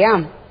சொல்றீங்க இல்லையா?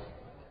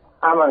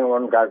 ஆமாங்க,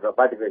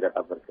 145 கட்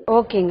ஆஃப் இருக்கு.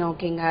 ஓகேங்க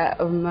ஓகேங்க.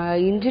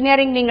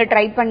 இன்ஜினியரிங் நீங்க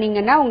ட்ரை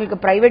பண்ணீங்கன்னா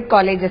உங்களுக்கு பிரைவேட்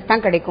காலேஜஸ்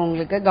தான் கிடைக்கும்,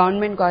 உங்களுக்கு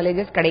கவர்மெண்ட்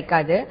காலேஜஸ்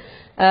கிடைக்காது.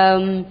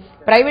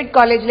 பிரைவேட்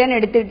காலேஜ்ல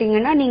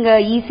எடுத்துக்கிட்டீங்கன்னா நீங்க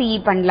இசிஇ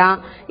பண்ணலாம்,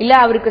 இல்ல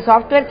அவருக்கு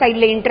சாஃப்ட்வேர்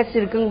சைட்ல இன்ட்ரெஸ்ட்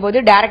இருக்குங்கும் போது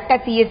டைரக்டா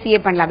சிஎஸ்சிஏ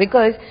பண்ணலாம்.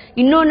 பிகாஸ்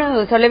இன்னொன்னு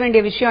சொல்ல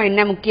வேண்டிய விஷயம்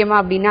என்ன முக்கியமா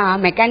அப்படின்னா,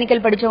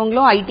 மெக்கானிக்கல்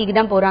படிச்சவங்களும் ஐடிக்கு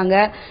தான் போறாங்க,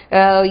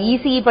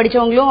 இசிஇ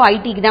படிச்சவங்களும்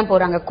ஐடிக்கு தான்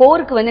போறாங்க.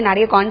 கோருக்கு வந்து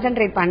நிறைய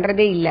கான்சென்ட்ரேட்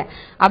பண்றதே இல்லை.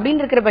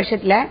 அப்படின்னு இருக்கிற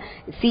பட்சத்துல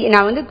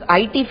நான் வந்து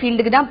ஐடி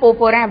ஃபீல்டுக்கு தான்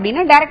போறேன்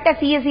அப்படின்னா டைரக்டா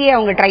சிஎஸ்சிஏ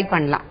அவங்க ட்ரை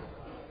பண்ணலாம்.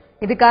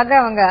 இதுக்காக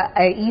அவங்க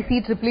இசி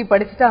ட்ரிபிள்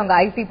படிச்சுட்டு அவங்க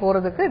ஐசி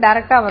போறதுக்கு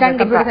டைரக்டா அவங்க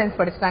கம்ப்யூட்டர் சயின்ஸ்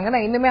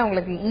படிச்சிட்டாங்கன்னா இன்னுமே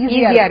அவங்களுக்கு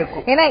ஈஸியா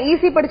இருக்கும். ஏன்னா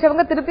இசி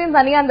படிச்சவங்க திருப்பியும்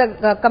தனியா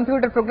அந்த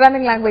கம்ப்யூட்டர்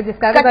ப்ரோக்ராமிங்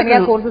லாங்குவேஜஸ்க்காக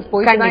தனியா கோர்சஸ்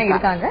போயிட்டு தான்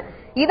இருக்காங்க.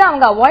 இதை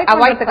அவங்க அவாய்ட்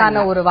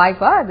பண்றதுக்கான ஒரு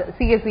வாய்ப்பா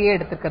சிஎஸ்சிஏ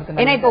எடுத்துக்கிறது.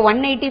 ஏன்னா இப்போ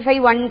 185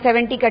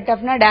 170 கட்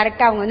ஆஃப்னா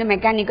டைரக்டா அவங்க வந்து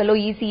மெக்கானிக்கலோ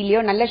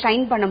இசிலயோ நல்லா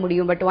ஷைன் பண்ண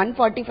முடியும். பட்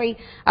 145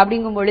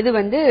 அப்படிங்கும் பொழுது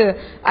வந்து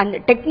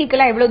அந்த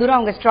டெக்னிக்கலா எவ்வளவு தூரம்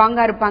அவங்க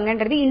ஸ்ட்ராங்கா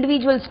இருப்பாங்கன்றது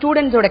இண்டிவிஜுவல்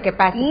ஸ்டூடெண்ட்ஸோட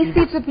கெப்பாசிட்டி.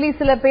 இசி ட்ரிபிள்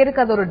சில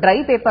பேருக்கு அது ஒரு ட்ரை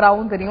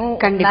பேப்பராவும் தெரியும்,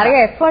 நிறைய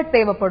எஃபர்ட்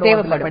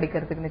தேவைப்படும்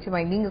படிக்கிறதுக்கு.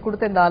 நிச்சயமா நீங்க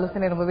கொடுத்த இந்த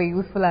ஆலோசனை ரொம்பவே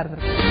யூஸ்ஃபுல்லா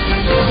இருந்திருக்கு.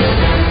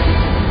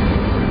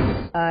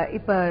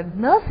 இப்ப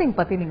நர்சிங்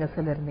பத்தி நீங்க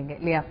சொல்லிருந்தீங்க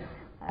இல்லையா?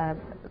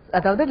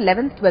 அதாவது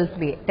 11th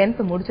 12th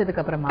 10th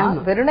முடிச்சதுக்கு அப்புறமா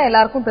வெறும்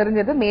எல்லாருக்கும்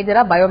தெரிஞ்சது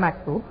மேஜரா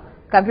biomaths group,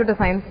 computer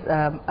science,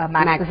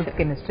 maths, physics,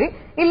 chemistry,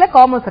 இல்ல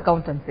காமர்ஸ்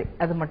அக்கவுண்டன்சி,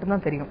 அது மட்டும்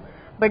தான் தெரியும்.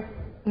 பட்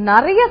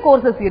நிறைய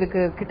கோர்சஸ்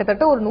இருக்கு,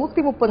 கிட்டத்தட்ட ஒரு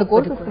 130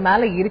 கோர்சஸ்க்கு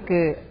மேல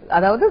இருக்கு.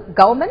 அதாவது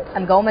கவர்மெண்ட்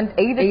அண்ட் கவர்மெண்ட்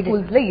எய்டட்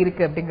ஸ்கூல்ஸ்ல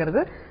இருக்கு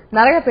அப்படிங்கிறது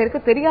நிறைய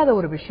பேருக்கு தெரியாத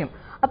ஒரு விஷயம்.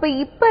 அப்ப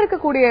இப்ப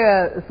இருக்கக்கூடிய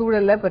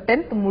சூழல்ல இப்ப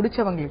 10th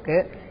முடிச்சவங்களுக்கு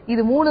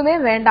இது மூணுமே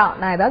வேண்டாம்,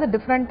 நான் ஏதாவது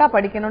டிஃபரெண்டா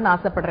படிக்கணும்னு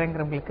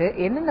ஆசைப்படுறேங்கிறவங்களுக்கு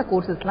என்னென்ன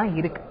கோர்சஸ் எல்லாம்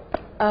இருக்கு?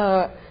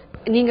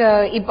 நீங்க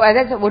இப்ப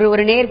அதாவது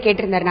ஒரு நேர்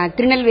கேட்டிருந்தாரு, நான்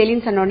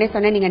திருநெல்வேலின்னு சொன்ன உடனே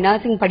சொன்னேன் நீங்க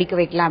நர்சிங் படிக்க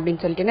வைக்கலாம்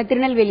அப்படின்னு சொல்லிட்டு.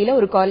 திருநெல்வேலியில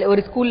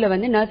ஒரு ஸ்கூல்ல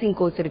வந்து நர்சிங்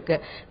கோர்ஸ் இருக்கு.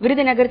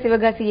 விருதுநகர்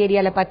சிவகாசி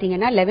ஏரியால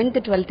பாத்தீங்கன்னா 11th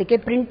 12th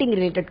printing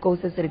related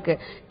courses இருக்கு.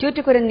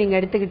 டியூட்டுக்குரன் நீங்க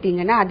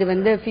எடுத்துக்கிட்டீங்கன்னா அது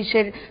வந்து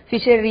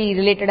ஃபிஷரி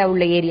ரிலேட்டடா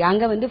உள்ள ஏரியா.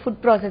 அங்க வந்து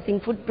ஃபுட் ப்ராசஸிங்,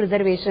 ஃபுட்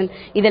பிரிசர்வேஷன்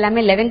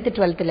இதெல்லாமே 11th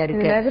 12th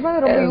இருக்கு.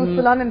 ரொம்ப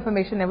யூஸ்ஃபுல்லான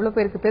இன்ஃபர்மேஷன் எவ்வளவு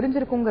பேருக்கு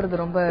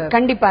தெரிஞ்சிருக்குங்கிறது ரொம்ப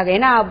கண்டிப்பாக.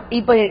 ஏன்னா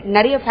இப்ப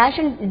நிறைய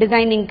ஃபேஷன்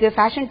டிசைனிங்க்கு,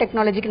 ஃபேஷன்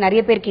டெக்னாலஜிக்கு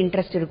நிறைய பேருக்கு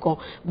இன்ட்ரெஸ்ட் இருக்கும்.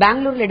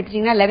 பெங்களூர்ல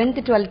 11th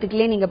 12th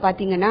நீங்க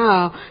பாத்தீங்கன்னா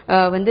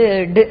வந்து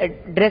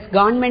dress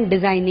garment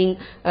designing,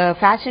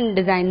 fashion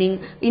designing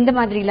இந்த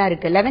மாதிரி எல்லாம்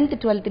இருக்கு. 11th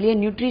 12th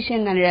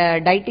nutrition and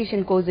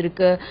dietitian course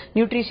இருக்கு,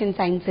 நியூட்ரிஷன்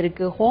சயின்ஸ்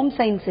இருக்கு, ஹோம்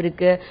சயின்ஸ்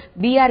இருக்கு.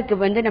 பிஆருக்கு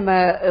வந்து நம்ம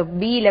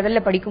பி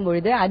லெவல்ல படிக்கும்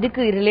பொழுது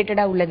அதுக்கு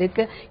ரிலேட்டடா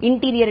உள்ளதுக்கு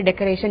இன்டீரியர்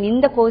டெக்கரேஷன்,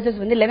 இந்த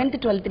கோர்சஸ் வந்து 11th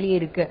 12th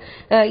இருக்கு.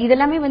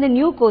 இதெல்லாமே வந்து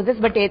new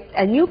courses. But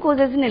new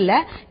courses இல்ல,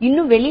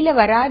 இன்னும் வெளியில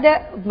வராத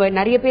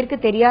நிறைய பேருக்கு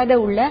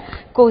தெரியாத உள்ள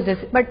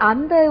கோர்சஸ். பட்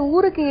அந்த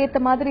ஊருக்கு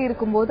ஏத்த மாதிரி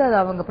இருக்கும்போது அது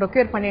அவங்க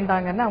ப்ரொக்யூர்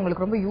பண்ணிட்டாங்கன்னா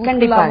அவங்களுக்கு ரொம்ப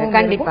யூஸ்ஃபுல்லாக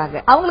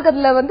கண்டிப்பாக அவங்களுக்கு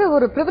அதுல வந்து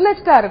ஒரு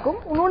பிரிவிலேஜ்டா இருக்கும்.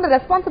 இன்னொன்னு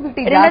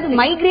ரெஸ்பான்சிபிலிட்டி,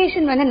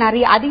 மைக்ரேஷன் வந்து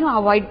நிறைய அதையும்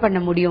அவாய்ட் பண்ண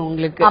முடியும்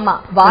உங்களுக்கு. ஆமா,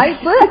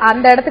 வாய்ப்பு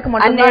அந்த இடத்துக்கு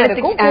மட்டும்தான்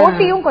இருக்கும்,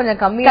 போட்டியும் கொஞ்சம்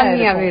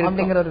கம்மியாவே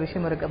அப்படிங்கிற ஒரு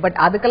விஷயம் இருக்கு. பட்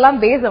அதுக்கெல்லாம்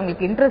பேஸ்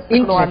அவங்களுக்கு இன்ட்ரெஸ்ட்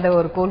இருக்கும் அந்த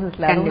ஒரு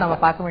கோர்சஸ்ல, நம்ம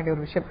பார்க்க வேண்டிய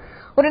ஒரு விஷயம்.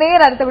 ஒரு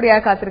நேயர்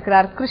அடுத்தபடியாக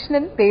காத்திருக்கிறார்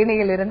கிருஷ்ணன்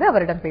தேனியில் இருந்து,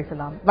 அவரிடம்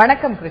பேசலாம்.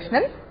 வணக்கம்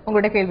கிருஷ்ணன்,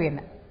 உங்களுடைய கேள்வி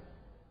என்ன?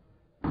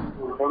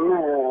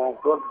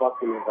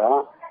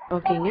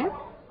 ஓகேங்க,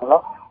 ஹலோ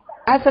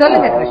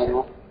சொல்லுங்க.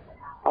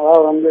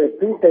 அதாவது வந்து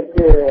பிடெக்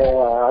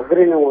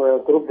அக்ரின்னு ஒரு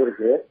குரூப்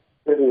இருக்கு,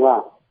 சரிங்களா?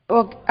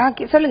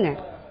 ஓகே, சொல்லுங்க.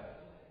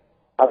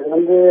 அது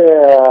வந்து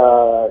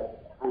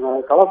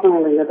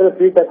கலப்பணத்துல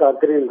பிடெக்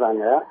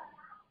அக்ரின்றாங்க.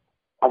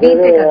 அதே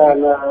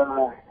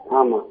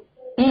ஆமா,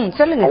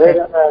 சொல்லுங்க.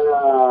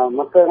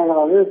 மற்ற இடங்களை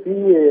வந்து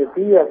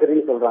பி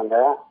அக்ரின்னு சொல்றாங்க.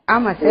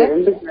 ஆமா சார்.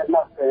 ரெண்டுக்கு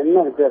என்ன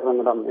வித்தியாசம்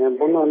மேடம்? என்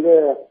பொண்ணு வந்து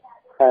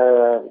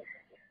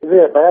இது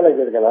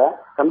பயாலஜி இருக்கல,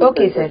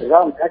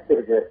 கம்ப்யூட்டர் மேத்ஸ்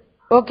இருக்கு.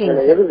 ஓகே,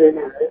 எது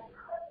வேணும்?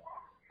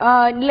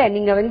 இல்ல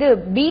நீங்க வந்து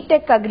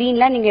பிடெக்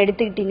அக்ரின்லாம் நீங்க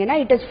எடுத்துக்கிட்டீங்கன்னா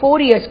it is 4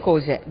 years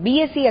course.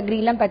 BSc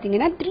அக்ரிலாம்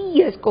பாத்தீங்கன்னா 3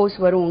 years கோர்ஸ்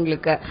வரும்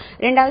உங்களுக்கு.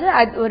 ரெண்டாவது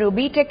ஒரு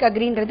பிடெக்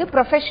அக்ரின்றது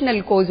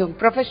ப்ரொஃபஷனல்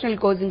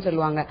கோர்ஸ்னு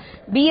சொல்லுவாங்க.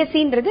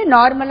 பிஎஸ்சின்றது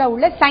நார்மலா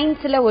உள்ள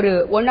சயின்ஸ்ல ஒரு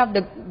ஒன் ஆஃப்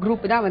த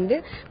குரூப் தான் வந்து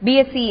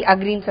பிஎஸ்சி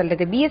அக்ரின்னு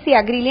சொல்றது. பிஎஸ்சி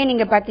அக்ரிலே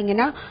நீங்க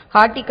பாத்தீங்கன்னா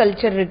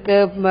ஹார்டிகல்ச்சர் இருக்கு,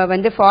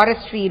 வந்து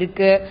ஃபாரஸ்ட்ரி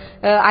இருக்கு,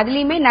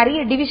 அதுலயுமே நிறைய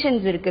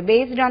டிவிஷன்ஸ் இருக்கு.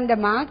 பேஸ்ட் ஆன் த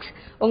மார்க்ஸ்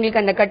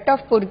உங்களுக்கு அந்த கட்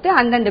ஆஃப் பொறுத்து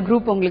அந்தந்த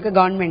குரூப் உங்களுக்கு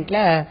கவர்மெண்ட்ல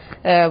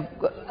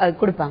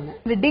கொடுப்பாங்க.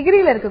 இந்த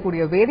டிகிரியில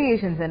இருக்கக்கூடிய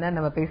வேரியேஷன்ஸ் என்ன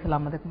நம்ம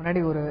பேசலாம். அதுக்கு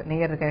முன்னாடி ஒரு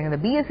நேயர் இருக்காங்க. இந்த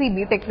பிஎஸ்சி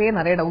பிடெக்லயே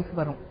நிறைய டவுட்ஸ்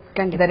வரும்.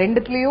 இந்த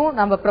ரெண்டுலயும்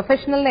நம்ம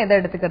ப்ரொஃபஷனல் எதை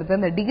எடுத்துக்கிறது,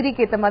 இந்த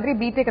டிகிரிக்கு ஏத்த மாதிரி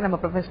பிடெக் நம்ம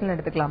ப்ரொஃபஷனல்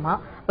எடுத்துக்கலாமா,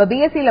 இப்ப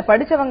பிஎஸ்சியில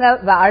படிச்சவங்க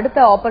அடுத்த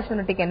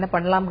ஆப்பர்ச்சுனிட்டிக்கு என்ன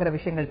பண்ணலாம்ங்கிற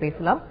விஷயங்கள்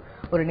பேசலாம்.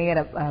 ஒரு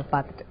நேயரை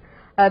பார்த்துட்டு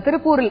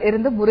திருப்பூரில்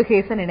இருந்து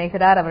முருகேசன்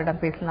இணைகிறார்,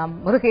 அவரிடம் பேசலாம்.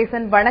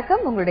 முருகேசன்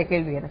வணக்கம், உங்களுடைய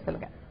கேள்வி என்ன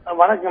சொல்லுங்க.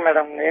 வணக்கம்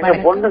மேடம், எங்க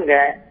பொண்ணுங்க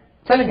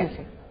சொல்லுங்க.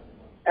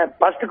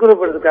 First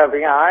group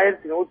எடுத்துக்காப்பீங்க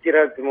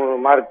 1123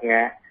 மார்க்குங்க.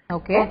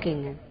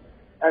 ஓகேங்க.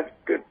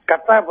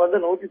 கட்டாப் வந்து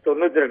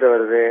 192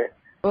 வருது.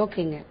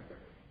 ஓகேங்க.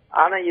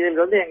 ஆனா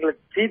இதுல வந்து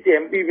எங்களுக்கு சீட்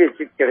எம்பிபிஎஸ்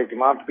சீட்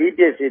கிடைக்குமா,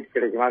 பிடிஎஸ் சீட்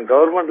கிடைக்குமா,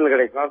 கவர்மெண்ட்ல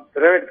கிடைக்குமா,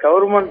 பிரைவேட்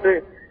கவர்மெண்ட்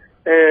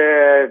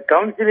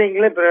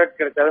கவுன்சிலிங்ல பிரைவேட்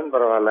கிடைச்சாலும்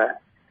பரவாயில்ல.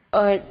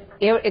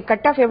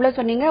 கட் ஆஃப் எவ்வளவு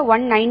சொன்னீங்க?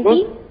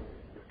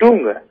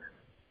 192ங்க.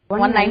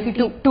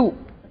 192.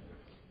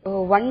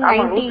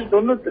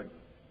 190.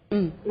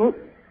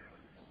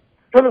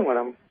 சொல்லுங்க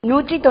மேடம்.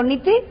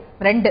 192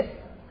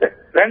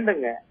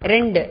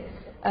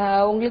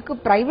 உங்களுக்கு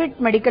பிரைவேட்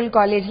மெடிக்கல்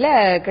காலேஜ்ல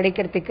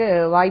கிடைக்கிறதுக்கு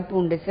வாய்ப்பு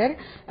உண்டு சார்.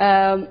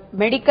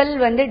 மெடிக்கல்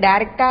வந்து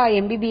டைரக்டா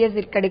எம்பிபிஎஸ்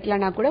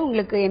கிடைக்கலனா கூட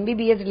உங்களுக்கு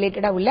எம்பிபிஎஸ்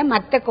ரிலேட்டடா உள்ள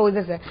மற்ற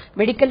கோர்சஸ்,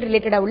 மெடிக்கல்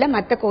ரிலேட்டடா உள்ள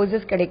மற்ற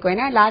கோர்சஸ் கிடைக்கும்.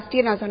 ஏன்னா லாஸ்ட்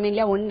இயர் நான் சொன்னேன்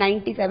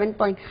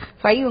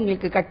 197.5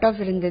 உங்களுக்கு கட்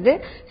ஆஃப் இருந்தது.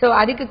 சோ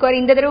அதுக்கு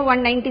இந்த தடவை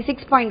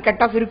 196 பாயிண்ட்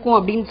கட் ஆஃப் இருக்கும்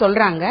அப்படின்னு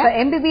சொல்றாங்க.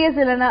 எம்பிபிஎஸ்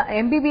இல்லனா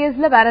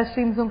எம்பிபிஎஸ்ல வேற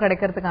ஸ்ட்ரீம்ஸும்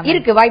கிடைக்கிறதுக்கு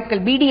இருக்கு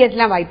வாய்ப்புகள்.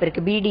 பிடிஎஸ்லாம் வாய்ப்பு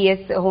இருக்கு.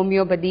 பிடிஎஸ்,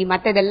 ஹோமியோபதி,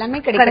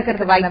 மத்ததெல்லாமே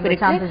கிடைக்கிறதுக்கு வாய்ப்பு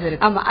இருக்கு.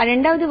 ஆமா.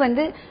 ரெண்டாவது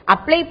வந்து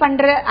அப்ளை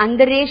பண்ற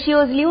அந்த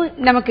ரேஷியோஸ்லயும்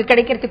நமக்கு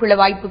கிடைக்கிறதுக்குள்ள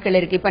வாய்ப்புகள்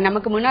இருக்கு. இப்ப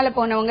நமக்கு முன்னால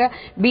போனவங்க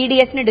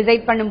பிடிஎஸ்னு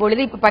டிசைட்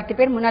பண்ணும்போது இப்ப 10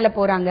 பேர் முன்னால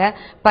போறாங்க,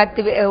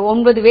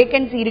 9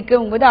 வேகன்சி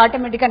இருக்கும்போது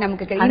ஆட்டோமேட்டிக்கா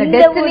நமக்கு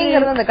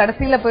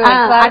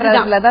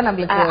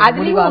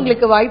அதுலயும்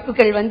உங்களுக்கு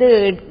வாய்ப்புகள் வந்து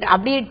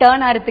அப்படியே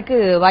டர்ன் ஆறதுக்கு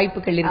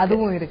வாய்ப்புகள் இருக்கு.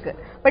 அதுவும் இருக்கு.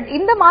 பட்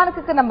இந்த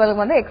மார்க்குக்கு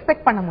நம்மளுக்கு வந்து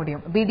எக்ஸ்பெக்ட் பண்ண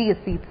முடியும்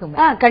பிடிஎஸ் சீட்ஸும்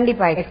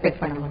கண்டிப்பா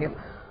எக்ஸ்பெக்ட் பண்ண முடியும்.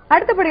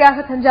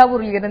 அடுத்தபடியாக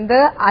தஞ்சாவூரில் இருந்து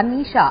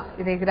அனிஷா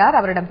இணைகிறார்,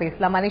 அவரிடம்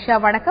பேசலாம். அனிஷா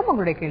வணக்கம்,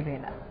 உங்களுடைய கேள்வி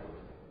என்ன?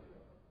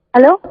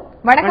 ஹலோ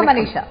வணக்கம்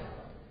அனிஷா.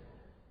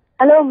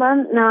 ஹலோ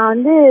மேம், நான்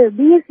வந்து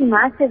பிஎஸ்சி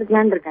மேத்ஸ்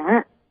எடுக்கலான்னு இருக்கேன்.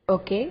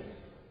 ஓகே,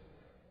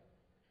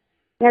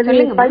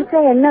 படிச்சா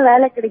என்ன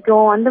வேலை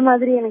கிடைக்கும் அந்த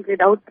மாதிரி எனக்கு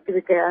டவுட்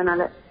இருக்கு.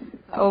 அதனால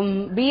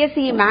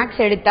பிஎஸ்சி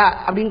மேக்ஸ் எடுத்தா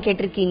அப்படின்னு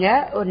கேட்டிருக்கீங்க.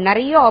 ஒரு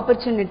நிறைய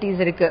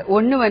ஆப்பர்ச்சுனிட்டிஸ் இருக்கு.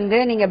 ஒன்னு வந்து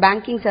நீங்க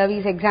பேங்கிங்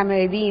சர்வீஸ் எக்ஸாம்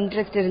எழுதி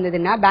இன்ட்ரெஸ்ட்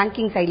இருந்ததுன்னா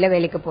பேங்கிங் சைட்ல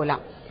வேலைக்கு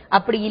போகலாம்.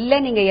 அப்படி இல்ல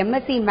நீங்க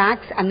எம்எஸ்சி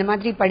மேக்ஸ் அந்த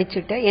மாதிரி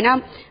படிச்சுட்டு, ஏன்னா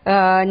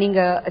நீங்க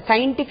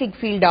சயின்டிபிக்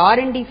ஃபீல்டு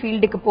ஆர்என்டி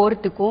ஃபீல்டுக்கு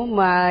போறதுக்கும்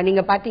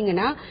நீங்க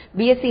பாத்தீங்கன்னா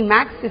பிஎஸ்சி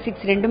மேக்ஸ்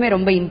பிசிக்ஸ் ரெண்டுமே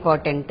ரொம்ப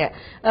இம்பார்ட்டன்ட்.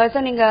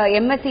 ஸோ நீங்க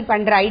எம்எஸ்சி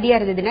பண்ற ஐடியா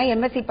இருந்ததுன்னா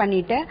எம்எஸ்சி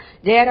பண்ணிட்டு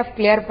ஜேஆர்எஃப்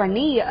கிளியர்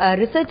பண்ணி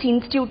ரிசர்ச்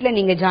இன்ஸ்டிடியூட்ல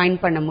நீங்க ஜாயின்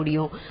பண்ண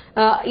முடியும்.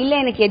 இல்ல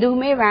எனக்கு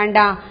எதுவுமே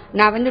வேண்டாம்,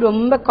 நான் வந்து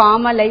ரொம்ப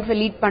காமா லைஃப்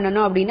லீட்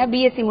பண்ணணும் அப்படின்னா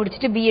பிஎஸ்சி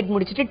முடிச்சுட்டு பிஎட்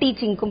முடிச்சுட்டு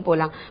டீச்சிங்க்கும்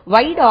போகலாம்.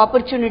 வைட்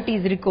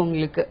ஆப்பர்ச்சுனிட்டிஸ் இருக்கு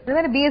உங்களுக்கு.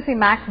 பிஎஸ்சி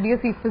மேக்ஸ்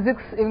பிஎஸ்சி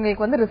பிசிக்ஸ்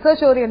இவங்களுக்கு வந்து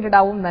ரிசர்ச்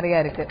ஓரியன்டாவும்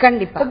நிறைய இருக்கு.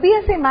 கண்டிப்பா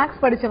பிஎஸ்சி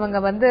மேக்ஸ் படிச்சவங்க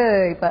வந்து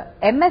இப்ப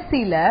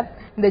எம்எஸ்சில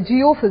இந்த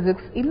ஜியோ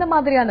பிசிக்ஸ் இந்த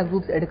மாதிரியான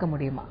குரூப்ஸ் எடுக்க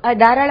முடியுமா?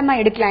 தாராளமா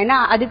எடுக்கலாம். ஏன்னா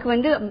அதுக்கு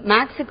வந்து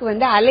மேக்ஸுக்கு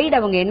வந்து அலைடு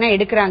அவங்க என்ன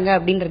எடுக்கிறாங்க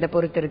அப்படின்றத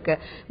பொறுத்து இருக்கு.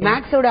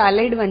 மேக்ஸோட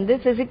அலைடு வந்து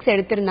பிசிக்ஸ்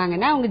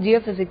எடுத்திருந்தாங்கன்னா அவங்க ஜியோ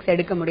பிசிக்ஸ்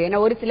எடுக்க முடியும்.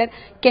 ஏன்னா ஒரு சிலர்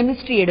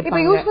கெமிஸ்ட்ரி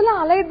எடுப்பாங்க. யூசுவலா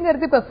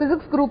அலைடுங்கிறது இப்ப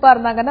பிசிக்ஸ் குரூப்பா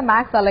இருந்தாங்கன்னா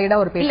மேக்ஸ்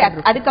அலைடா ஒரு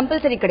பேர் அது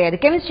கம்பல்சரி கிடையாது.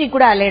 கெமிஸ்ட்ரி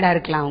கூட அலைடா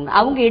இருக்கலாம்.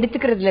 அவங்க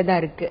எடுத்துக்கிறதுல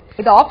தான் இருக்கு.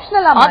 இது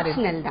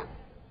ஆப்ஷனல் தான்.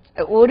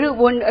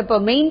 இப்ப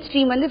மெயின்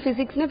ஸ்ட்ரீம் வந்து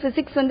பிசிக்ஸ்னா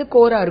பிசிக்ஸ் வந்து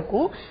கோரா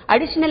இருக்கும்.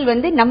 அடிஷனல்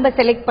வந்து நம்ம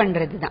செலக்ட்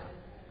பண்றதுதான்.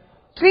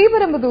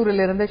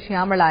 ஸ்ரீபெரும்புதூரில் இருந்து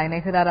ஷியாமளா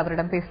இணைகிறார்,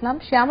 அவரிடம் பேசலாம்.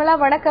 ஷியாமளா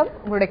வணக்கம்,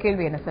 உங்களோட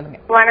கேள்வி என்ன சொல்லுங்க?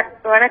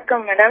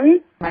 வணக்கம் மேடம்.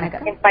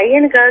 வணக்கம். என்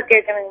பையனுக்காக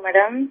கேட்கணுங்க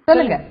மேடம்.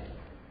 சொல்லுங்க.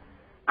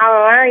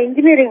 அவன்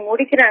இன்ஜினியரிங்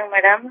முடிக்கிறாங்க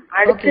மேடம்.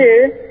 அடுத்து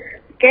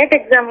கேட்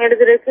எக்ஸாம்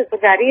எழுதுறதுக்கு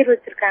கொஞ்சம் அரியர்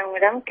வச்சிருக்காங்க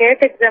மேடம்.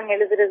 கேட் எக்ஸாம்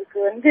எழுதுறதுக்கு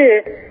வந்து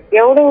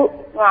எவ்வளவு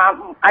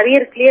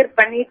அரியர் கிளியர்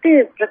பண்ணிட்டு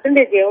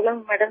பெர்சன்டேஜ் எவ்வளவு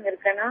மேடம்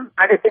இருக்கனா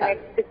அடுத்து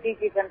நெக்ஸ்ட்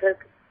பிஜி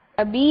பண்றதுக்கு?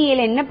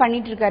 பிஏல என்ன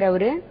பண்ணிட்டு இருக்காரு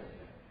அவரு?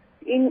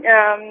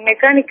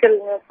 மெக்கானிக்கல்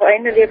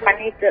ஃபைனல் இயர்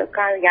பண்ணிட்டு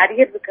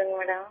அரியர் இருக்குங்க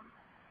மேடம்.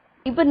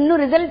 இப்ப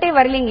இன்னும் ரிசல்ட்டே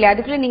வரலீங்களே,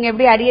 அதுக்குள்ள நீங்க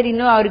எப்படி அரியர்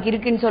இன்னும் அவருக்கு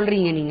இருக்குன்னு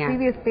சொல்றீங்க? நீங்க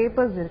ப்ரீவியஸ்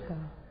பேப்பர்ஸ் இருக்கா?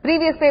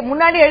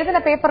 முன்னாடி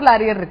எழுதின பேப்பர்ல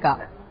அரியர் இருக்கா?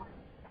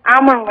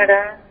 ஆமாங்க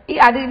மேடம்.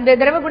 அது இந்த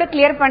தடவை கூட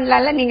கிளியர்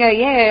பண்ணலாம்ல. நீங்க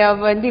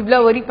ஏன் வந்து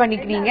இவ்வளவு ஒரி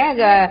பண்ணிக்கிறீங்க?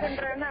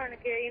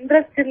 அவனுக்கு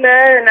இன்ட்ரெஸ்ட் இல்ல,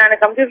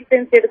 நான் கம்ப்யூட்டர்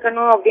சயின்ஸ்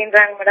எடுக்கணும்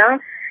அப்படின்றாங்க மேடம்.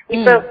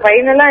 இப்ப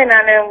ஃபைனலா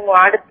நான்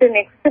அடுத்து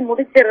நெக்ஸ்ட்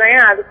முடிச்சிடுறேன்,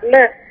 அதுக்குள்ள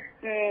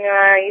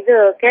இது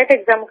கேட்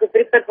எக்ஸாமுக்கு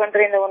ப்ரிப்பேர்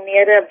பண்றேன் இந்த 1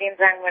 இயர்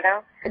அப்படின்றாங்க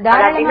மேடம்.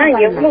 அப்படின்னா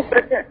எவ்வளவு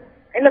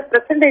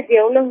பெர்சன்டேஜ்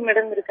எவ்வளவு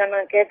மேடம்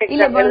இருக்கணும் கேட்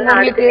எக்ஸாம்?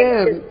 உங்களுக்கு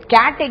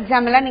கேட்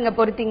எக்ஸாம் எல்லாம் நீங்க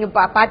பொறுத்தீங்க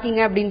பாத்தீங்க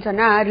அப்படின்னு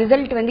சொன்னா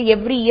ரிசல்ட் வந்து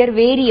எவ்ரி இயர்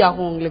வேரி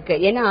ஆகும் உங்களுக்கு.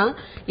 ஏன்னா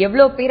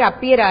எவ்வளவு பேர்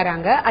அப்பியர்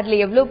ஆறாங்க, அதுல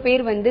எவ்வளவு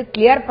பேர் வந்து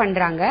கிளியர்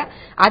பண்றாங்க,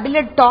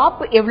 அதுல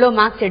டாப் எவ்வளவு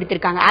மார்க்ஸ்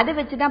எடுத்திருக்காங்க, அதை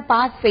வச்சுதான்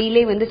பாஸ்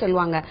ஃபெயிலே வந்து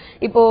சொல்லுவாங்க.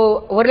 இப்போ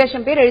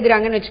 1,00,000 பேர்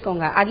எழுதுறாங்கன்னு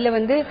வச்சுக்கோங்க, அதுல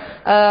வந்து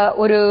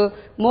ஒரு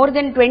மோர்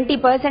தென்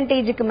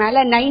 20%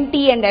 மேல 90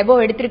 and above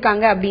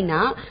எடுத்திருக்காங்க அப்படின்னா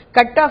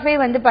கட் ஆஃபே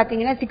வந்து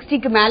பாத்தீங்கன்னா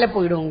 60க்கு மேல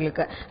போயிடும்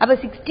உங்களுக்கு. அப்ப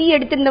 60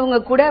 எடுத்திருந்தவங்க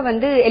கூட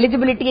வந்து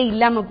எலிஜிபிலிட்டியே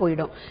இல்லாம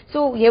போயிடும். சோ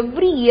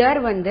எவ்ரி இயர்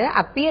வந்து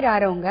அப்பியர்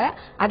ஆறவங்க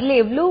அதுல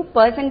எவ்வளவு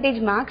பெர்சன்டேஜ்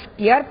மார்க்ஸ்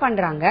கிளியர்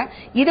பண்றாங்க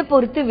இதை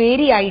பொறுத்து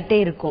வேரி ஆயிட்டே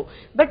இருக்கும்.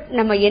 பட்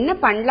நம்ம என்ன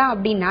பண்ணலாம்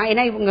அப்படின்னா,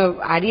 ஏன்னா இவங்க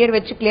அரியர்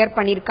வச்சு கிளியர்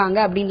பண்ணிருக்காங்க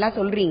அப்படின்லாம்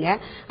சொல்றீங்க,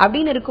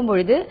 அப்படின்னு இருக்கும்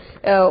பொழுது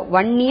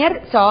 1 இயர்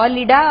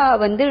சாலிடா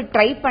வந்து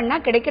ட்ரை பண்ணா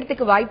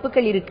கிடைக்கிறதுக்கு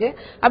வாய்ப்புகள் இருக்கு.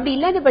 அப்படி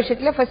இல்லாத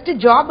பட்சத்துல ஃபர்ஸ்ட்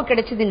ஜாப்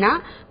கிடைச்சதுன்னா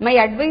மை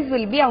அட்வைஸ்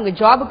வில் பி அவங்க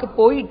ஜாபுக்கு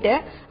போயிட்டு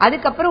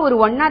அதுக்கப்புறம் ஒரு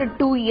 1 or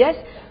 2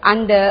 இயர்ஸ்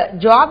அந்த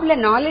ஜாப்ல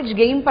நாலேஜ்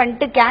கெயின்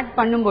பண்ணிட்டு கேட்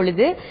பண்ணும்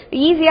பொழுது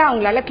ஈஸியா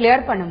அவங்களால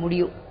கிளியர் பண்ண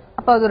முடியும்.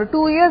 அப்ப அது ஒரு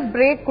 2 இயர்ஸ்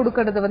பிரேக்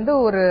கொடுக்கறது வந்து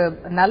ஒரு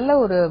நல்ல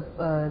ஒரு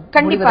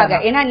கண்டிப்பாக.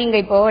 ஏன்னா நீங்க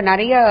இப்போ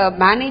நிறைய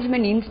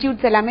மேனேஜ்மெண்ட்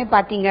இன்ஸ்டிடியூட்ஸ் எல்லாமே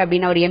பாத்தீங்க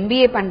அப்படின்னா ஒரு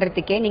எம்பிஏ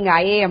பண்றதுக்கே நீங்க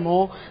ஐஏஎம்ஓ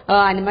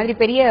அந்த மாதிரி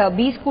பெரிய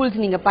பி ஸ்கூல்ஸ்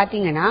நீங்க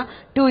பாத்தீங்கன்னா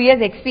 2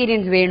 இயர்ஸ்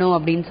எக்ஸ்பீரியன்ஸ் வேணும்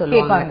அப்படின்னு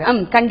சொல்லுவாங்க.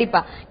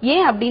 கண்டிப்பா.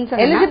 ஏன் அப்படின்னு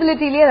சொன்னா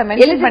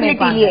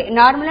எலிஜிபிலிட்டிலேயே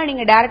நார்மலா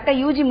நீங்க டைரக்டா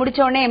யூஜி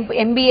முடிச்ச உடனே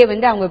எம்பிஏ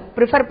வந்து அவங்க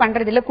ப்ரிஃபர்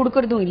பண்றது இல்ல,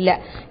 கொடுக்கறதும் இல்ல.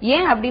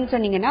 ஏன் அப்படின்னு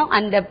சொன்னீங்கன்னா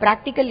அந்த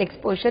பிராக்டிக்கல்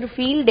எக்ஸ்போஷர்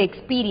ஃபீல்டு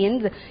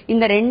எக்ஸ்பீரியன்ஸ்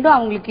இந்த ரெண்டும்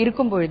அவங்களுக்கு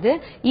இருக்கும் பொழுது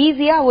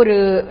ஈஸியா ஒரு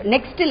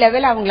நெக்ஸ்ட்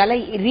லெவல் அவங்களால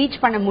ரீச்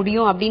பண்ண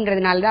முடியும்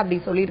அப்படின்றதுனால தான் அப்படி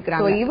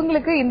சொல்லியிருக்காங்க.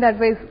 இவங்களுக்கு இந்த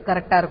அட்வைஸ்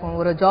கரெக்டா இருக்கும்.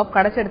 ஒரு ஜாப்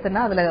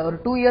கிடைச்செடுத்துனா அதுல ஒரு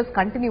 2 இயர்ஸ்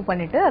கண்டினியூ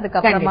பண்ணிட்டு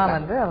அதுக்கப்புறமா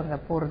வந்து அவங்க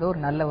போறது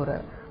ஒரு நல்ல ஒரு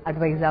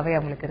அட்வைஸாவே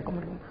அவங்களுக்கு இருக்க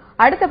முடியும்.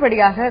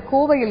 அடுத்தபடியாக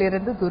கோவையில்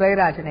இருந்து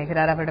துரைராஜ்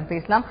இணைகிறார், அவரிடம்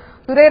பேசலாம்.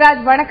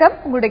 துரைராஜ் வணக்கம்,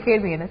 உங்களுடைய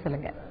கேள்வி என்ன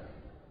சொல்லுங்க?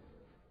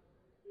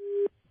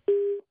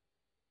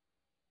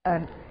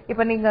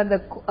 இப்ப நீங்க அந்த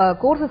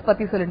கோர்சஸ்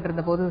பத்தி சொல்லிட்டு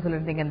இருந்த போது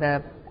சொல்லிருந்தீங்க, இந்த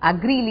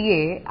அக்ரிலேயே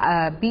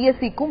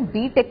பிஎஸ்சிக்கும்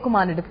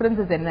பிடெக்குமான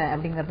டிஃபரன்சஸ் என்ன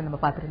அப்படிங்கறத நம்ம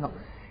பாத்துருந்தோம்.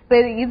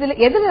 இதுல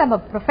எதுல நம்ம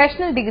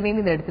ப்ரொஃபஷனல்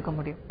டிகிரின்னு இதை எடுத்துக்க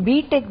முடியும்?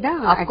 பிடெக் தான்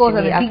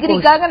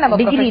டிகிரிக்காக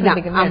நம்ம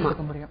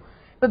எடுத்துக்க முடியும்.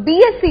 இப்ப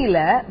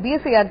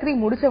பிஎஸ்சி அக்ரி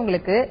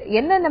முடிச்சவங்களுக்கு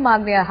என்னென்ன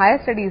மாதிரியான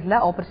ஹையர் ஸ்டடீஸ்ல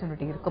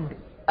ஆப்பர்ச்சுனிட்டி இருக்க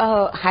முடியும்?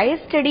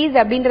 ஹையர் ஸ்டடீஸ்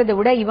அப்படின்றத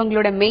விட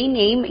இவங்களோட மெயின்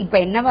எய்ம் இப்ப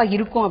என்னவா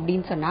இருக்கும்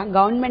அப்படின்னு சொன்னா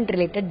கவர்மெண்ட்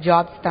ரிலேட்டட்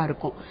ஜாப்ஸ் தான்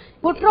இருக்கும்.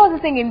 Food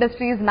processing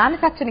industries,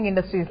 manufacturing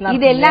industries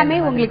இது எல்லாமே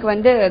உங்களுக்கு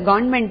வந்து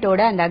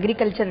கவர்மெண்டோட அந்த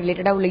அக்ரிகல்ச்சர்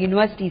ரிலேட்டடா உள்ள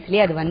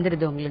யூனிவர்சிட்டிஸ்லயே அது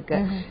வந்துருது உங்களுக்கு.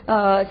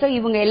 சோ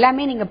இவங்க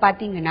எல்லாமே நீங்க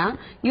பாத்தீங்கன்னா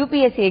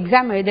யூபிஎஸ்சி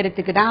எக்ஸாம்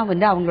எழுதுறதுக்கு தான்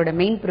வந்து அவங்களோட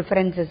மெயின்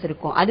ப்ரிஃபரன்சஸ்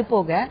இருக்கும். அது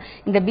போக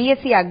இந்த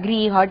பிஎஸ்சி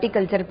அக்ரி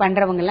ஹார்டிகல்ச்சர்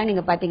பண்றவங்க எல்லாம்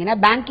நீங்க பாத்தீங்கன்னா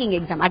பேங்கிங்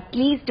எக்ஸாம்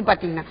அட்லீஸ்ட்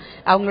பாத்தீங்கன்னா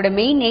அவங்களோட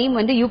மெயின் எய்ம்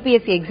வந்து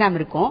யூபிஎஸ்சி எக்ஸாம்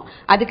இருக்கும்.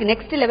 அதுக்கு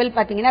நெக்ஸ்ட் லெவல்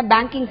பாத்தீங்கன்னா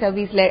பேங்கிங்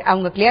சர்வீஸ்ல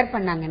அவங்க கிளியர்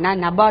பண்ணாங்கன்னா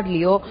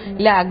நபார்ட்லயோ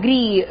இல்ல அக்ரி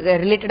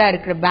ரிலேட்டடா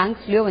இருக்கிற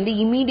பேங்க்ஸ்லயோ வந்து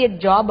இமீடியட்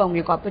ஜாப்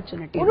உங்களுக்கு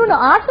ஆப்பர்ச்சுனிட்டி. இன்னொரு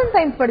ஆர்ட்ஸ் அண்ட்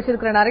சயின்ஸ்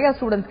படிச்சிருக்கிற நிறைய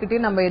ஸ்டூடெண்ட்ஸ்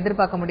கிட்டயும் நம்ம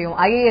எதிர்பார்க்க முடியும்.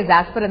 ஐஏஎஸ்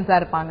ஆஸ்பிரன்ஸா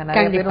இருப்பாங்க,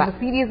 நிறைய பேர் ரொம்ப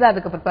சீரியஸா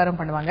அதுக்கு ப்ரிப்பேர்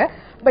பண்ணுவாங்க.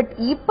 பட்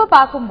இப்ப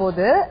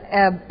பாக்கும்போது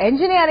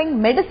இன்ஜினியரிங்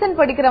மெடிசன்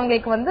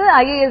படிக்கிறவங்களுக்கு வந்து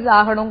ஐஏஎஸ்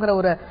ஆகணுங்கிற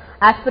ஒரு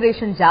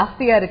ஆஸ்பிரேஷன்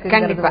ஜாஸ்தியா இருக்கு.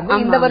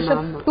 இந்த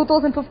வருஷம்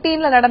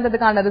 2015ல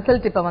நடந்ததுக்கான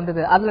ரிசல்ட் இப்ப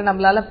வந்தது, அதுல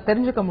நம்மளால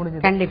தெரிஞ்சுக்க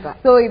முடிஞ்சது. கண்டிப்பா.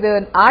 சோ இது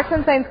ஆர்ட்ஸ்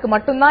அண்ட் சயின்ஸ்க்கு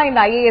மட்டும்தான் இந்த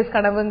ஐஏஎஸ்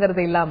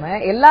கனவுங்கிறது இல்லாம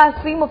எல்லா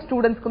ஸ்ட்ரீம் ஆஃப்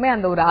ஸ்டூடெண்ட்ஸ்க்குமே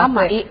அந்த ஒரு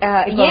ஆசை.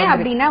 ஏன்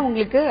அப்படின்னா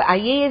உங்களுக்கு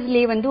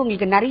ஐஏஎஸ்லயே வந்து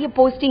உங்களுக்கு நிறைய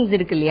போஸ்டிங்ஸ்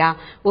இருக்கு இல்லையா,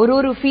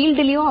 ஒரு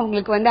ஃபீல்ட்லயும்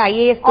அவங்களுக்கு வந்து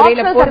ஐஏஎஸ்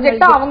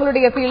துறையில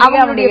அவங்களுடைய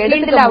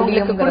ஃபீல்ட்ல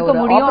அவங்களுக்கு கொடுக்க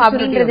முடியும்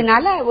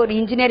அப்படின்றதுனால ஒரு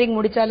இன்ஜினியரிங்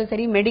முடிச்சாலும்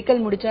சரி,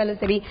 மெடிக்கல்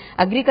முடிச்சாலும் சரி,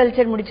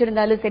 அக்ரிகல்ச்சர்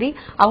முடிச்சிருந்தாலும் சரி,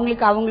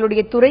 அவங்களுக்கு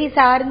அவங்களுடைய துறை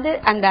சார்ந்து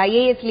அந்த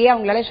ஐஏஎஸ்லயே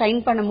அவங்களால ஷைன்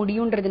பண்ண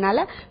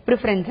முடியும்ன்றதுனால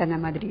பிரெஃபரன்ஸ் அந்த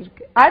மாதிரி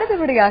இருக்கு.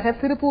 அடுத்தபடியாக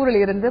திருப்பூரில்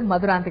இருந்து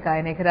மதுராந்திகா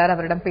இணைகிறார்,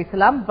 அவரிடம்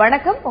பேசலாம்.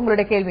 வணக்கம்,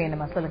 உங்களுடைய கேள்வி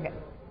என்னமா சொல்லுங்க.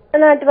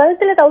 நான்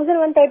 12th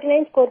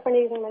 1139 ஸ்கோர்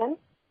பண்ணிருக்கேன் மேடம்.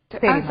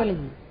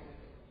 சொல்லுங்க.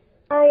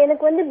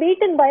 எனக்கு வந்து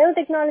பிடெக்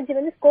பயோடெக்னாலஜி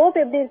வந்து ஸ்கோப்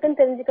எப்படி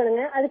இருக்குன்னு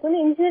தெரிஞ்சுக்கணுங்க. அதுக்கு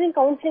வந்து இன்ஜினியரிங்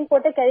கவுன்சிலிங்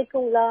போட்டு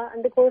கிடைக்குங்களா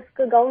அந்த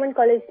கோர்ஸ்க்கு கவர்மெண்ட்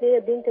காலேஜ்ல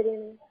அப்படின்னு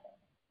தெரியணும்.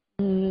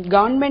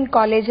 கவர்மெண்ட்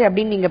காலேஜ்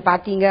அப்படின்னு நீங்க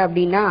பாத்தீங்க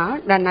அப்படின்னா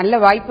நல்ல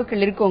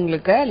வாய்ப்புகள் இருக்கு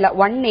உங்களுக்கு.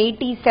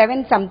 187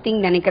 சம்திங்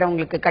நினைக்கிறேன்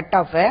உங்களுக்கு கட்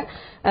ஆஃப்.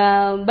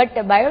 பட்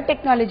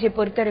பயோடெக்னாலஜியை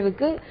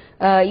பொறுத்தளவுக்கு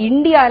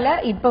இந்தியால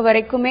இப்ப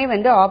வரைக்குமே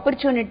வந்து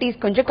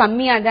ஆப்பர்ச்சுனிட்டிஸ் கொஞ்சம்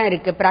கம்மியா தான்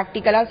இருக்கு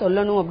பிராக்டிக்கலா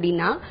சொல்லணும்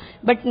அப்படின்னா.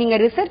 பட் நீங்க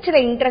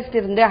ரிசர்ச்ல இன்ட்ரெஸ்ட்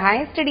இருந்து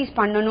ஹையர் ஸ்டடிஸ்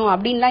பண்ணணும்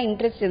அப்படின்லாம்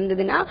இன்ட்ரெஸ்ட்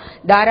இருந்ததுன்னா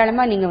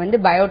தாராளமா நீங்க வந்து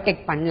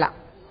பயோடெக் பண்ணலாம்.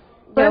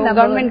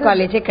 கவர்மெண்ட்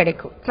காலேஜே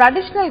கிடைக்கும்.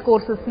 ட்ரெடிஷனல்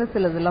கோர்சஸ்னு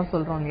சிலதெல்லாம்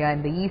சொல்றோம் இல்லையா,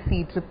 இந்த இசி,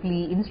 ட்ரிபிள்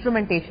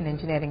இன்ஸ்ட்ருமெண்டேஷன்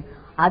இன்ஜினியரிங்,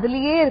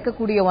 அதுலயே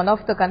இருக்கக்கூடிய ஒன்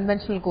ஆஃப் த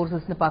கன்வென்ஷனல்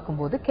கோர்சஸ்னு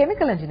பார்க்கும்போது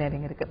கெமிக்கல்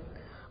இன்ஜினியரிங் இருக்கு.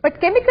 பட்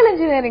கெமிக்கல்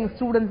இன்ஜினியரிங்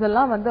ஸ்டூடெண்ட்ஸ்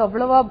எல்லாம் வந்து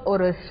அவ்வளவா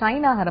ஒரு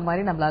ஷைன் ஆகிற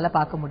மாதிரி நம்மளால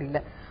பார்க்க முடியல.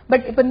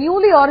 பட் இப்ப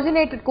நியூலி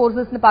ஆரிஜினேட்டட்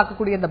கோர்சஸ்னு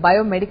பார்க்கக்கூடிய இந்த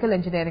பயோமெடிக்கல்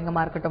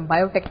இன்ஜினியரிங்கா இருக்கட்டும்,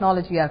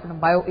 பயோடெக்னாலஜியா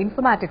இருக்கட்டும், பயோ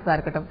இன்ஃபர்மேட்டிக்ஸா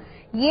இருக்கட்டும்,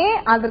 ஏன்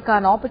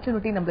அதற்கான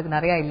ஆப்பர்ச்சுனிட்டி நம்மளுக்கு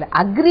நிறைய இல்ல?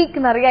 அக்ரிக்கு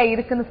நிறைய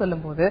இருக்குன்னு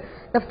சொல்லும் போது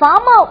இந்த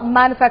ஃபார்மா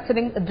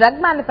மேனுஃபேக்சரிங்,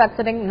 ட்ரக்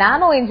மேனுஃபேக்சரிங்,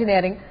 நானோ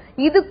இன்ஜினியரிங்,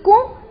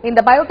 இதுக்கும் இந்த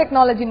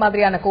பயோடெக்னாலஜி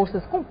மாதிரியான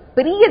கோர்சஸ்க்கும்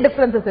பெரிய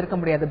டிஃபரன்சஸ் இருக்க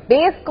முடியாது.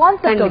 பேஸ்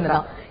கான்செப்ட்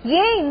ஒண்ணுதான்.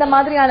 ஏன் இந்த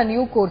மாதிரியான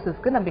நியூ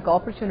கோர்சஸ்க்கு நமக்கு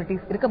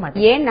ஆப்பர்ச்சுனிட்டிஸ் இருக்க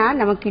மாட்டேங்குது? ஏன்னா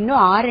நமக்கு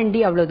இன்னும் R&D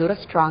அவ்வளவு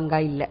தூரம் ஸ்ட்ராங்கா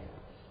இல்ல.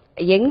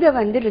 எங்க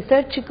வந்து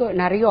ரிசர்ச்சுக்கு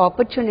நிறைய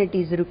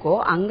ஆப்பர்ச்சுனிட்டிஸ் இருக்கோ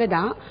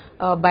அங்கதான்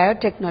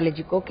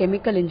பயோடெக்னாலஜிக்கோ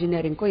கெமிக்கல்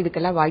இன்ஜினியரிங்கோ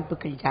இதுக்கெல்லாம்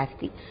வாய்ப்புகள்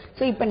ஜாஸ்தி.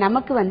 சோ இப்ப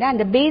நமக்கு வந்து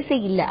அந்த பேஸே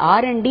இல்ல.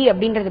 R&D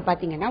அப்படின்றது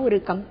பாத்தீங்கன்னா ஒரு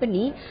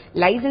கம்பெனி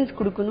லைசன்ஸ்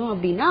கொடுக்கணும்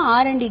அப்படின்னா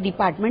R&D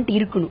டிபார்ட்மெண்ட்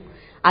இருக்கணும்.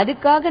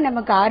 அதுக்காக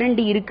நமக்கு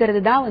R&D இருக்கிறது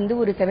தான் வந்து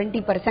ஒரு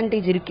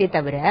 70% இருக்கே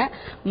தவிர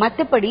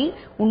மத்தபடி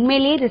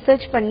உண்மையிலேயே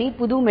ரிசர்ச் பண்ணி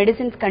புது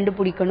மெடிசின்ஸ்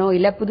கண்டுபிடிக்கணும்,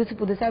 இல்ல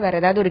புதுசா வேற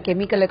ஏதாவது ஒரு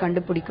கெமிக்கலை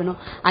கண்டுபிடிக்கணும்,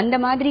 அந்த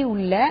மாதிரி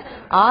உள்ள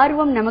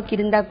ஆர்வம் நமக்கு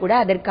இருந்தா கூட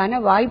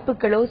அதற்கான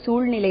வாய்ப்புகளோ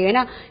சூழ்நிலை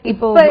ஏன்னா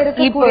இப்போ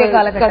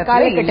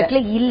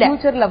காலகட்டத்துல இல்ல.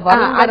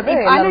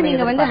 ஆனா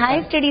நீங்க வந்து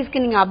ஹையர்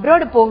ஸ்டடீஸ்க்கு நீங்க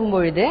அப்ராட்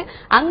போகும்பொழுது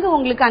அங்க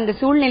உங்களுக்கு அந்த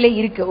சூழ்நிலை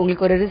இருக்கு.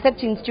 உங்களுக்கு ஒரு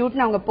ரிசர்ச்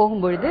இன்ஸ்டிடியூட் அவங்க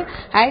போகும்பொழுது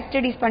ஹையர்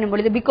ஸ்டடீஸ்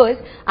பண்ணும்பொழுது பிகாஸ்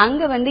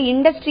அங்க வந்து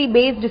இண்டஸ்ட்ரி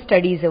பேஸ்ட்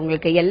ஸ்டடீஸ்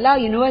உங்களுக்கு எல்லா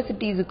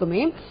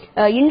யூனிவர்சிட்டிஸுக்குமே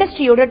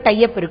இண்டஸ்ட்ரியோட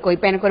டைப் இருக்கும்.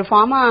 இப்ப எனக்கு ஒரு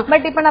ஃபார்மா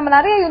பட் இப்ப நம்ம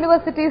நிறைய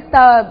யூனிவர்சிட்டிஸ்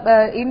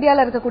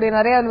இந்தியால இருக்கக்கூடிய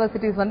நிறைய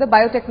யூனிவர்சிட்டிஸ் வந்து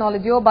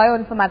பயோடெக்னாலஜியோ பயோ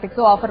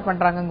இன்ஃபர்மேட்டிக்ஸோ ஆஃபர்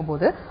பண்றாங்க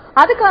போது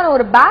அதுக்கான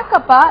ஒரு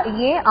பேக்கப்பா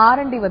ஏன்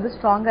R&D வந்து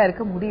ஸ்ட்ராங்கா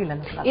இருக்க முடியல?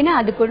 ஏன்னா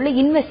அதுக்குள்ள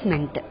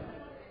இன்வெஸ்ட்மெண்ட்,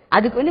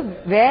 அதுக்கு வந்து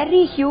very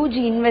huge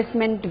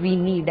investment we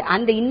need.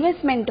 அந்த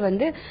இன்வெஸ்ட்மெண்ட்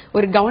வந்து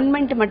ஒரு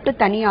கவர்மெண்ட் மட்டும்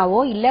தனியாவோ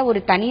இல்ல ஒரு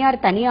தனியார்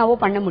தனியாவோ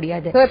பண்ண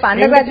முடியாது. இப்ப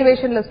அண்டர்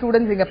கிராஜுவேஷன்ல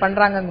ஸ்டூடெண்ட்ஸ் இங்க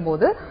பண்றாங்க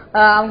போது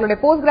அவங்களுடைய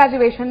போஸ்ட்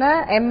கிராஜுவேஷன்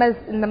MS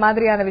இந்த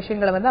மாதிரியான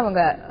விஷயங்களை வந்து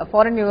அவங்க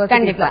ஃபாரின்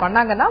யூனிவர்சிட்டிஸ்ல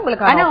பண்ணாங்கன்னா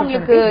உங்களுக்கு ஆனா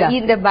உங்களுக்கு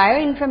இந்த பயோ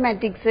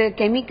இன்ஃபர்மேட்டிக்ஸ்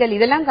கெமிக்கல்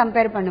இதெல்லாம்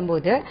கம்பேர்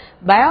பண்ணும்போது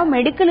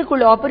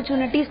பயோமெடிக்கலுக்குள்ள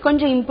ஆப்பர்ச்சுனிட்டிஸ்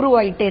கொஞ்சம் இம்ப்ரூவ்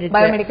ஆயிட்டே இருக்கு.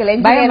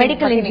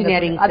 பயோமெடிக்கல்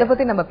இன்ஜினியரிங் அதை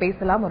பத்தி நம்ம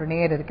பேசலாம். ஒரு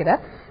நேயர்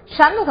இருக்கிறார்,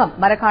 சண்முகம்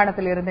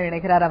மரக்காணத்தில் இருந்து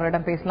இணைகிறார்,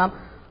 அவரிடம் பேசலாம்.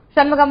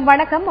 சண்முகம்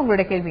வணக்கம்,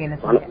 உங்களுடைய கேள்வி என்ன?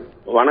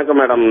 வணக்கம்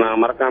மேடம்,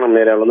 நான் மரக்காணம்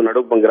ஏரியால வந்து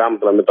நடுப்பம்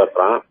கிராமத்துல இருந்து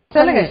பேசுறேன்.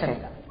 சொல்லுங்க.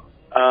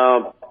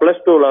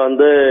 +2ல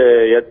வந்து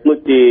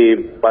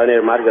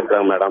 817 மார்க்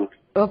எடுத்தாங்க மேடம்.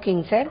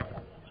 ஓகேங்க சார்.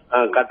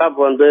 கட் ஆஃப்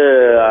வந்து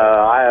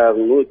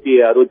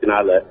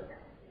 164.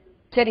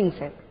 சரிங்க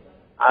சார்.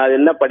 அது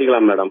என்ன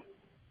படிக்கலாம் மேடம்?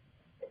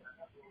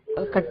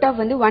 கட்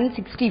ஆஃப் வந்து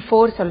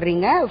 164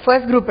 சொல்றீங்க.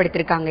 ஃபர்ஸ்ட் குரூப்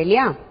எடுத்திருக்காங்க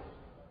இல்லையா?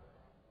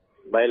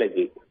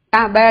 பயாலஜி.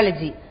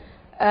 பயாலஜி.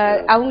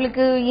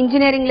 அவங்களுக்கு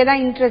இன்ஜினியரிங்ல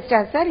தான் இன்ட்ரெஸ்டா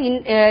சார்,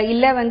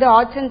 இல்ல வந்து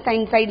ஆர்ட்ஸ் அண்ட்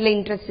சயின்ஸ் சைடுல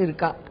இன்ட்ரெஸ்ட்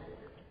இருக்கா?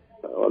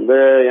 வந்து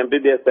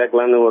எம்பிபிஎஸ்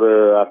சேர்க்கலாம்னு ஒரு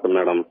ஆசை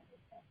மேடம்.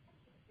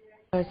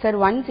 சார்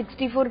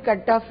 164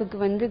 கட் ஆஃப்க்கு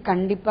வந்து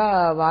கண்டிப்பா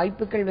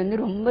வாய்ப்புகள் வந்து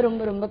ரொம்ப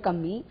ரொம்ப ரொம்ப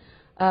கம்மி.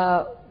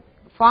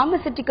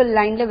 பார்மசூட்டிக்கல்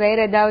லைன்ல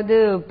வேற ஏதாவது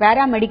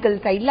பேராமெடிக்கல்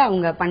சைட்ல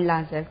அவங்க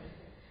பண்ணலாம் சார்,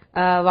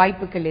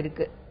 வாய்ப்புகள்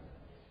இருக்கு.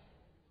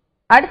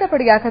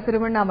 அடுத்தபடியாக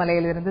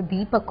திருவண்ணாமலையில் இருந்து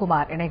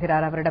தீபக்குமார்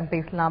இணைகிறார், அவரிடம்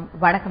பேசலாம்.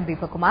 வணக்கம்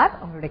தீபக்குமார்,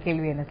 உங்களுடைய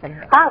கேள்வி என்ன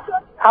சொல்லுங்க?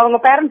 அவங்க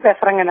பேரண்ட்ஸ்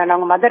பேசுறாங்க, நான்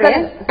அவங்க மதர்.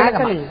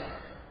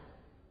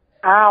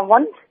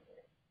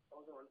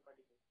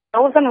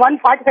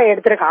 1145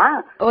 எடுத்திருக்கான்.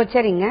 ஓ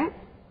சரிங்க.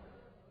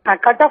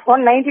 கட் ஆஃப்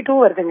 192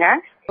 வருதுங்க.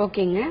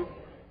 ஓகேங்க,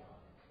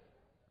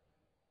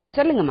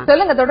 சொல்லுங்கம்மா.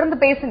 சொல்லுங்க, தொடர்ந்து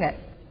பேசுங்க.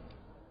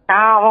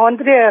 அவன்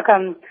வந்துட்டு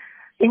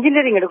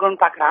இன்ஜினியரிங்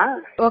எடுக்கணும்னு பாக்குறான்.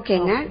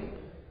 ஓகேங்க.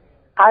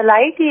 அதுல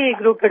ஐடி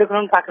குரூப்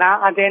எடுக்கணும்னு பாக்குறான்.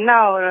 அது என்ன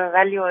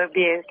வேல்யூ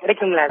எப்படி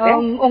கிடைக்குங்களா?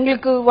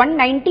 உங்களுக்கு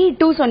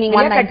 192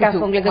 சொன்னீங்க கட்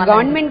ஆஃப். உங்களுக்கு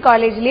கவர்மெண்ட்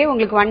காலேஜ்லயே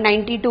உங்களுக்கு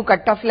 192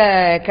 கட் ஆஃப்ல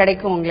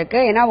கிடைக்கும்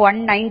உங்களுக்கு. ஏன்னா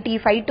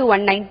 195 to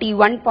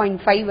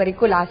 191.5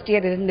 வரைக்கும் லாஸ்ட்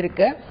இயர்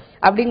இருந்திருக்கு.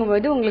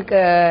 அப்படிங்கும்போது உங்களுக்கு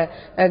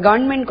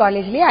கவர்மெண்ட்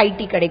காலேஜ்லயே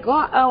ஐடி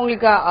கிடைக்கும்.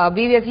 உங்களுக்கு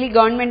ஆப்வியஸ்லி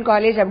கவர்மெண்ட்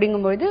காலேஜ்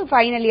அப்படிங்கும்போது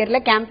ஃபைனல் இயர்ல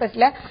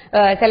கேம்பஸ்ல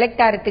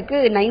செலக்ட் ஆகிறதுக்கு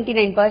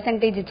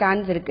 99%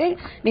 சான்ஸ் இருக்கு.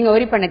 நீங்க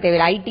ஒரி பண்ண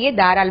தேவையில்லை, ஐடியே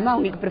தாராளமா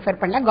உங்களுக்கு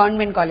ப்ரிஃபர் பண்ணலாம்,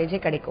 கவர்மெண்ட் காலேஜே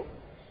கிடைக்கும்.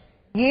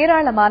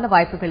 ஏராளமான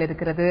வாய்ப்புகள்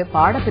இருக்கிறது,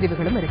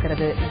 பாடப்பிரிவுகளும்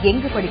இருக்கிறது.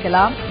 எங்கு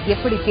படிக்கலாம்,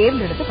 எப்படி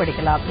தேர்ந்தெடுத்து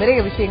படிக்கலாம்,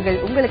 நிறைய விஷயங்கள்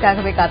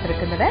உங்களுக்காகவே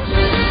காத்திருக்கின்றன.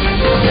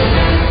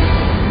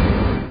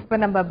 இப்ப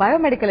நம்ம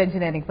பயோமெடிக்கல்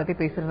இன்ஜினியரிங் பத்தி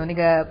பேசுறோம்.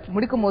 நீங்க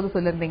முடிக்கும் போது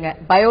சொல்லிருந்தீங்க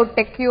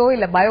பயோடெக்கையோ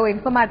இல்ல பயோ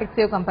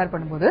இன்ஃபர்மேட்டிக்ஸையோ கம்பேர்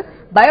பண்ணும்போது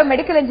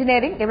பயோமெடிக்கல்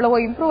இன்ஜினியரிங் எவ்வளவோ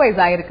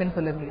இம்ப்ரூவைஸ் ஆயிருக்குன்னு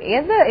சொல்லிருந்தீங்க.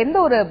 எந்த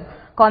ஒரு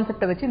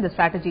கான்செப்ட வச்சு இந்த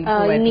ஸ்ட்ராட்டஜி?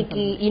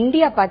 இன்னைக்கு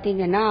இந்தியா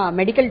பாத்தீங்கன்னா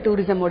மெடிக்கல்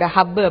டூரிசமோட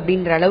ஹப்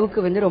அப்படின்ற அளவுக்கு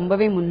வந்து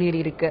ரொம்பவே முன்னேறி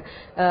இருக்கு.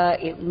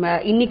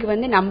 இன்னைக்கு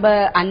வந்து நம்ம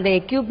அந்த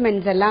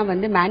எக்யூப்மெண்ட்ஸ் எல்லாம்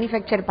வந்து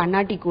மேனுஃபேக்சர்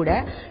பண்ணாட்டி கூட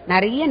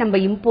நிறைய நம்ம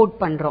இம்போர்ட்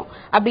பண்றோம்.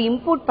 அப்படி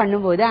இம்போர்ட்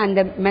பண்ணும்போது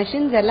அந்த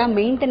மெஷின்ஸ் எல்லாம்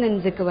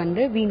மெயின்டெனன்ஸுக்கு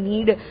வந்து we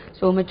need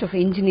so much of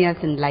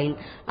engineers in line.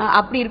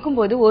 அப்படி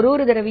இருக்கும்போது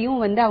ஒரு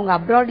தடவையும் வந்து அவங்க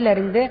அப்ராட்ல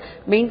இருந்து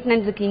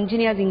மெயின்டெனன்ஸுக்கு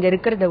இன்ஜினியர்ஸ் இங்க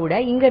இருக்கிறத விட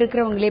இங்க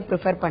இருக்கிறவங்களே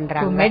ப்ரிஃபர்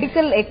பண்றாங்க.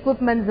 மெடிக்கல்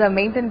எக்யூப்மெண்ட்ஸ்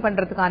மெயின்டைன்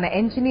பண்றதுக்கான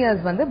இன்ஜினியர்ஸ்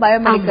வந்து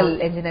biomedical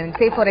engineering.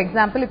 Say for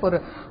example இப்போ ஒரு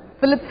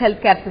பிலிப்ஸ்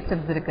ஹெல்த் கேர்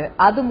சிஸ்டம்ஸ் இருக்கு,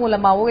 அது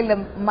மூலமாவோ இல்ல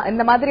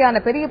இந்த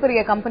மாதிரியான பெரிய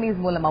பெரிய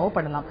கம்பெனிஸ் மூலமாவோ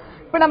பண்ணலாம்.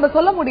 இப்ப நம்ம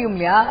சொல்ல முடியும்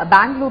இல்லையா,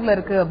 பெங்களூர்ல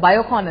இருக்கு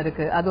பயோகான்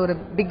இருக்கு, அது ஒரு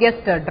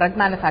பிக்கெஸ்ட் ட்ரக்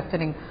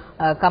மேனுஃபேக்சரிங்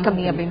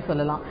கம்பெனி அப்படின்னு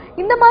சொல்லலாம்.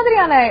 இந்த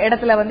மாதிரியான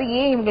இடத்துல வந்து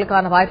ஏன்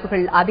இவங்களுக்கான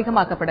வாய்ப்புகள்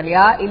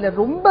அதிகமாக்கப்படலையா, இல்ல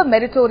ரொம்ப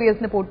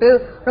மெரிட்டோரியஸ்னு போட்டு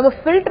ரொம்ப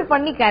ஃபில்டர்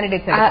பண்ணி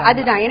கேண்டிடேட்ஸ்?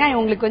 அதுதான், ஏன்னா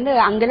உங்களுக்கு வந்து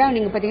அங்கெல்லாம்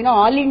நீங்க பாத்தீங்கன்னா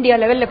ஆல் இண்டியா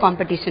லெவல்ல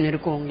காம்படிஷன்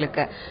இருக்கும்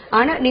உங்களுக்கு.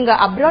 ஆனா நீங்க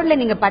அப்ராட்ல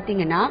நீங்க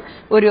பாத்தீங்கன்னா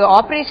ஒரு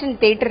ஆபரேஷன்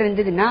தியேட்டர்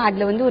இருந்ததுன்னா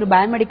அதுல வந்து ஒரு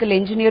பயோமெடிக்கல்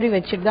இன்ஜினியரிங்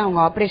வச்சுட்டு தான்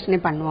அவங்க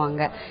ஆபரேஷனே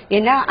பண்ணுவாங்க.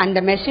 ஏன்னா அந்த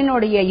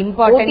மெஷினோடைய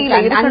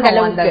இம்பார்ட்டன்ஸ் அந்த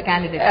அளவுக்கு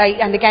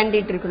அந்த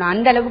கேண்டிடேட் இருக்கணும்,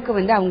 அந்த அளவுக்கு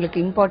வந்து அவங்களுக்கு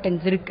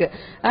இம்பார்ட்டன்ஸ் இருக்கு.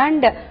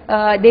 And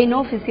they know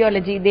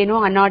physiology, they know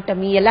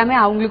anatomy, எல்லாமே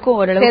அவங்களுக்கும்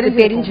ஓரளவுக்கு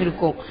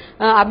தெரிஞ்சிருக்கும்.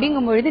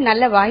 அப்படிங்கும்பொழுது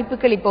நல்ல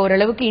வாய்ப்புகள் இப்போ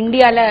ஓரளவுக்கு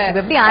இந்தியால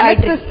எப்படி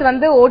அனஸ்தெசிஸ்ட்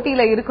வந்து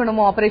ஓடில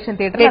இருக்கணுமோ ஆபரேஷன்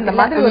தியேட்டர், அந்த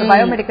மாதிரி ஒரு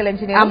பயோமெடிக்கல்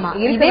இன்ஜினியர். ஆமா,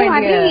 இதே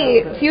மாதிரி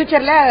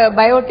ஃபியூச்சர்ல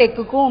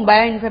பயோடெக்குக்கும்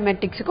பயோ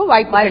இன்ஃபர்மேட்டிக்ஸுக்கும்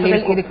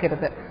வாய்ப்புகள்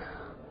இருக்கிறது.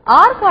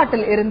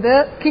 ஆர்காட்டில் இருந்து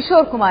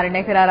கிஷோர் குமார்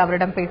இணைகிறார்,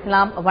 அவரிடம்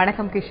பேசலாம்.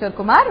 வணக்கம் கிஷோர்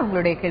குமார்,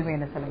 உங்களுடைய கேள்வி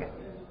என்ன சொல்லுங்க?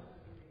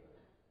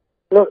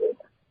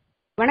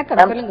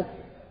 வணக்கம், சொல்லுங்க.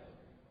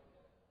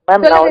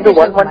 மேம் நான் வந்து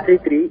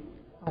 1133.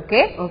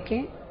 Okay okay.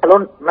 ஹலோ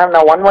மேம்,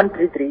 நான்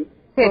 1133.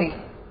 சரி.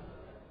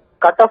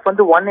 கட் ஆஃப்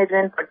வந்து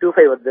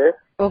 189.25 வருது.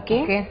 ஓகே.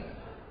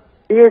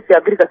 பிஎஸ்சி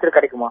அக்ரிகல்ச்சர்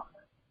கிடைக்குமா?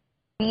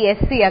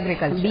 பிஎஸ்சி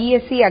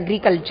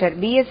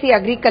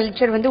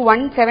அக்ரிகல்ச்சர் வந்து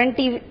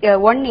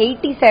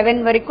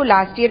 187 வரைக்கும்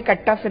லாஸ்ட் இயர்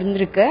கட் ஆஃப்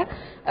இருந்திருக்கு.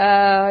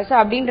 சோ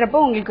அப்படின்றப்போ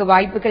உங்களுக்கு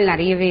வாய்ப்புகள்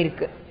நிறையவே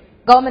இருக்கு.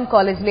 கவர்மெண்ட்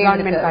காலேஜ்ல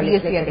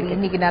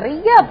இன்னைக்கு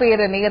நிறைய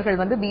பேர்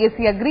நேயர்கள் வந்து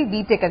பிஎஸ்சி அக்ரி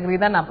பிடெக் அக்ரி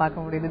தான் நான்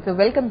பார்க்க முடியுது.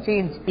 வெல்கம்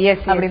சேஞ்ச்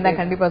அப்படின்னு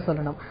தான் கண்டிப்பா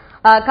சொல்லணும்.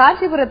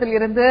 காஞ்சிபுரத்தில்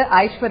இருந்து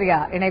ஐஸ்வர்யா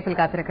இணைப்பில்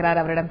காத்திருக்கிறார்,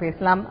 அவரிடம்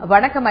பேசலாம்.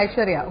 வணக்கம்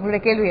ஐஸ்வர்யா,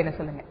 உங்களுடைய கேள்வி என்ன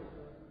சொல்லுங்க?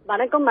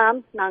 வணக்கம் மேம்,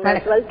 நாங்க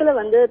 12th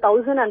வந்து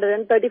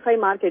 1135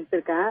 மார்க்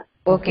எடுத்திருக்கேன்.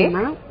 Okay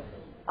ma'am.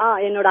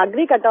 என்னோட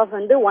அக்ரி கட் ஆஃப்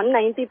வந்து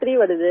 193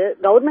 வருது.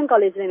 கவர்மெண்ட்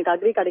காலேஜ்ல எனக்கு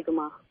அக்ரி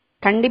கிடைக்குமா?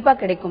 கண்டிப்பா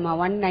கிடைக்குமா,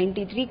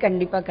 193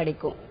 கண்டிப்பா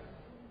கிடைக்கும்.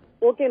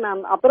 Okay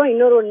ma'am. அப்புறம்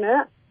இன்னொரு ஒண்ணு,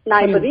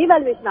 நான் இப்ப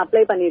ரீவேல்யூவேஷன்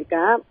அப்ளை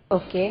பண்ணிருக்கேன்.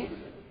 ஓகே.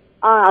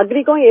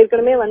 அக்ரிக்கும்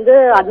ஏற்கனவே வந்து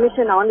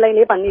அட்மிஷன்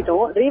ஆன்லைன்லயே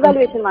பண்ணிட்டோம்.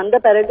 ரீவேல்யூவேஷன் வந்த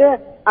பிறகு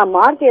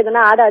மார்க்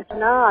எதனா ஆட்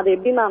ஆச்சுன்னா அது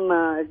எப்படி மேம்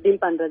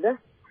டீல் பண்றது?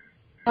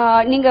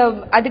 நீங்க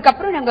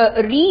அதுக்கப்புறம் நாங்க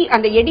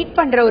அந்த எடிட்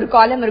பண்ற ஒரு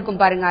காலம்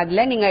இருக்கும் பாருங்க,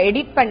 அதுல நீங்க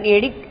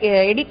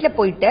எடிட்ல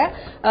போயிட்டு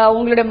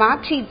உங்களோட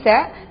மார்க் ஷீட்ஸ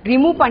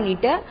ரிமூவ்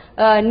பண்ணிட்டு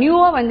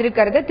நியூவா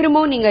வந்திருக்கிறத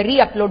திரும்பவும் நீங்க ரீ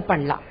அப்லோட்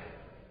பண்ணலாம்.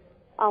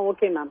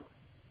 Okay ma'am.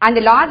 அந்த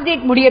லாஸ்ட்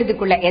டேட்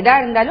முடியறதுக்குள்ள எதா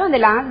இருந்தாலும் அந்த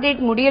லாஸ்ட்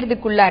டேட்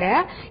முடியறதுக்குள்ளார,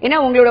 ஏன்னா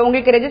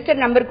உங்களுக்கு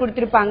ரெஜிஸ்டர் நம்பர்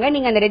கொடுத்திருப்பாங்க,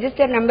 நீங்க அந்த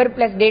register number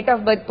plus date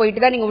of birth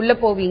போயிட்டு தான் நீங்க உள்ள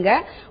போவீங்க.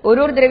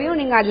 ஒரு தடவையும்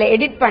நீங்க அதுல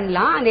எடிட்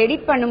பண்ணலாம். அந்த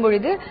எடிட்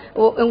பண்ணும்பொழுது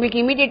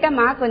உங்களுக்கு இமீடியட்டா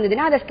மார்க்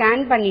வந்ததுன்னா அதை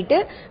ஸ்கேன் பண்ணிட்டு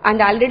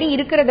அந்த ஆல்ரெடி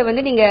இருக்கிறத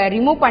வந்து நீங்க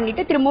ரிமூவ்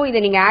பண்ணிட்டு திரும்பவும்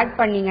இதை நீங்க ஆட்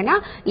பண்ணீங்கன்னா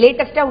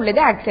லேட்டஸ்டா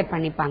உள்ளதை அக்செப்ட்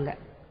பண்ணிப்பாங்க.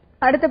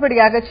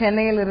 அடுத்தபடியாக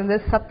சென்னையில் இருந்து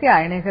சத்யா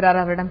இணைகிறார்,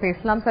 அவரிடம்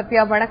பேசலாம்.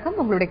 சத்யா வணக்கம்,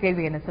 உங்களுடைய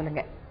கேள்வி என்ன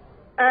சொல்லுங்க.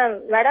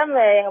 மேடம்,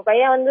 எங்க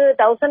பையன் வந்து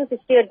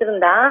 1060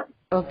 எடுத்திருந்தான்.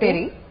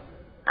 சரி.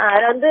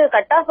 அதுல வந்து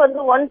கட் ஆஃப் வந்து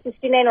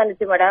 169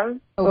 வந்துச்சு மேடம்.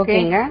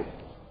 ஓகேங்க.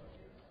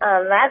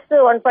 மேத்ஸ்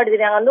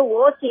 143. நாங்க வந்து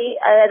ஓசி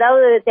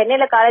ஏதாவது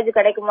சென்னையில காலேஜ்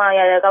கிடைக்குமா,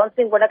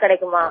 கவுன்சிலிங் போட்டா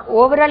கிடைக்குமா?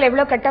 ஓவரால்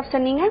எவ்வளவு கட் ஆஃப்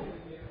சொன்னீங்க?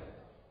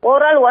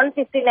 Overall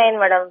 169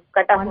 madam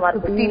cut off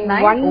mark.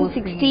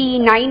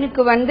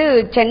 169க்கு வந்து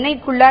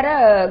சென்னைக்குள்ளார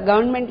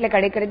கவர்மெண்ட்ல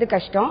கிடைக்கிறது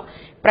கஷ்டம்.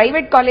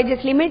 பிரைவேட்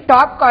காலேஜஸ்லயுமே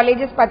டாப்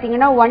காலேஜஸ்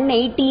பாத்தீங்கன்னா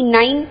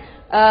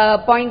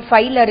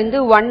 189.5ல இருந்து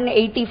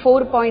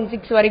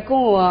 184.6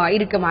 வரைக்கும்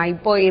இருக்குமா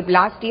இப்போ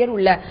லாஸ்ட் இயர்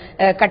உள்ள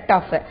கட்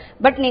ஆஃப்.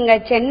 பட் நீங்க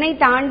சென்னை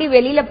தாண்டி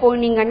வெளியில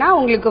போனீங்கன்னா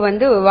உங்களுக்கு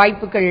வந்து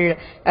வாய்ப்புகள்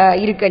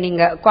இருக்கு.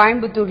 நீங்க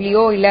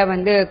கோயம்புத்தூர்லயோ இல்ல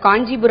வந்து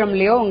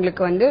காஞ்சிபுரம்லயோ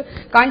உங்களுக்கு வந்து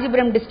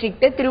காஞ்சிபுரம்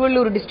டிஸ்ட்ரிக்ட்,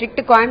 திருவள்ளூர்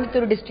டிஸ்ட்ரிக்ட்,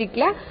 கோயம்புத்தூர்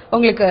டிஸ்ட்ரிக்ட்ல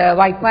உங்களுக்கு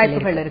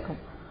வாய்ப்புகள் இருக்கும்.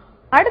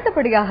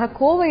 அடுத்தபடியாக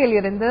கோவையில்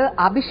இருந்து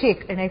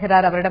அபிஷேக்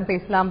இணைகிறார், அவரிடம்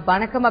பேசலாம்.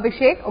 வணக்கம்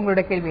அபிஷேக்,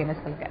 உங்களோட கேள்வி என்ன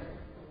சொல்லுங்க.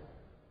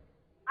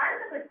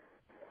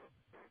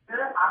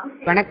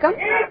 வணக்கம்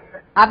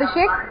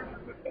அபிஷேக்.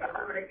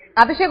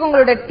 அபிஷேக்,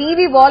 உங்களோட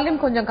டிவி வால்யூம்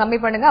கொஞ்சம் கம்மி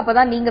பண்ணுங்க,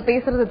 அப்பதான் நீங்க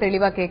பேசுறது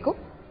தெளிவா கேட்கும்.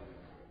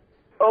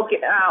 ஓகே,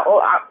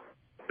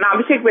 நான்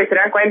அபிஷேக்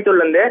பேசுறேன்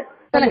கோயம்புத்தூர்ல இருந்து.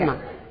 சொல்லுங்க.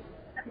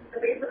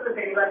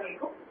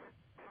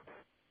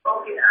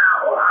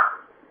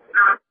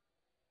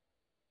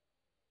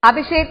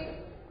 அபிஷேக்,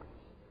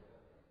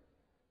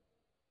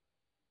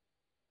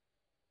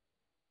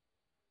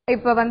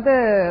 இப்ப வந்து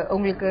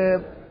உங்களுக்கு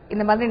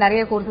இந்த மாதிரி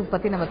நிறைய கோர்சஸ்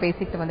பத்தி நம்ம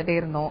பேசிட்டு வந்துட்டே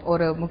இருந்தோம்.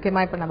 ஒரு முக்கியமா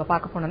இப்ப நம்ம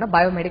பார்க்க போனோம்னா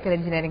பயோமெடிக்கல்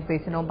இன்ஜினியரிங்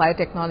பேசணும்,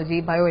 பயோடெக்னாலஜி,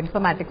 பயோ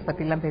இன்ஃபர்மேட்டிக்ஸ்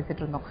பத்தி எல்லாம்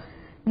பேசிட்டு இருந்தோம்.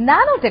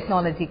 நானோ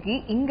டெக்னாலஜிக்கு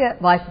இங்க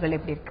வாய்ப்புகள்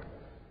எப்படி இருக்கு?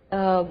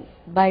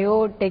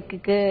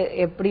 பயோடெக்கு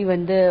எப்படி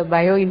வந்து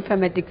பயோ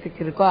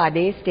இன்ஃபர்மேட்டிக்ஸுக்கு இருக்கோ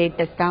அதே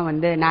ஸ்டேட்டஸ் தான்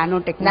வந்து நானோ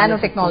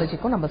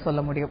டெக்னாலஜிக்கும் நம்ம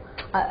சொல்ல முடியும்.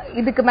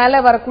 இதுக்கு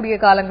மேல வரக்கூடிய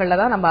காலங்கள்ல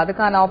தான் நம்ம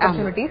அதுக்கான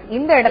ஆப்பர்ச்சுனிட்டிஸ்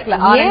இந்த இடத்துல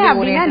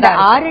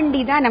R&D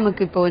தான்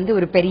நமக்கு இப்போ வந்து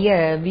ஒரு பெரிய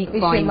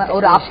வீக் பாயிண்ட்,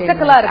 ஒரு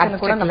அப்டக்கலா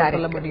இருக்குன்னு கூட நம்ம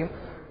சொல்ல முடியும்.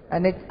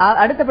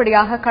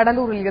 அடுத்தபடியாக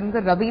கடலூரில் இருந்து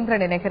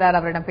ரவீந்திரன் இணைக்கிறார்,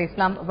 அவரிடம்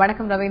பேசலாம்.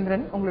 வணக்கம்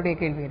ரவீந்திரன், உங்களுடைய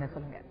கேள்வி என்ன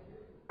சொல்லுங்க.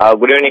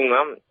 குட் ஈவினிங்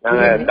மேம்,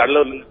 நாங்க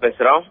கடலூர்ல இருந்து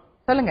பேசுறோம்.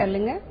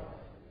 சொல்லுங்க.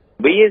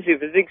 பிஎஸ்சி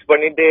பிசிக்ஸ்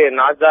பண்ணிட்டு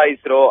நாசா,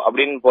 இஸ்ரோ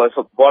அப்படின்னு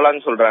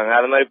போலான்னு சொல்றாங்க,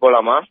 அது மாதிரி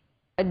போலாமா?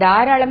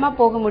 தாராளமா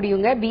போக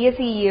முடியுங்க.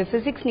 பிஎஸ்சி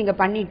பிசிக்ஸ் நீங்க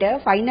பண்ணிட்டு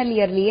ஃபைனல்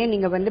இயர்லயே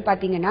நீங்க வந்து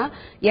பாத்தீங்கன்னா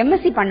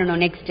எம்எஸ்சி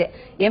பண்ணணும். நெக்ஸ்ட்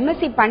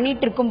எம்எஸ்சி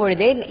பண்ணிட்டு இருக்கும்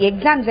பொழுதே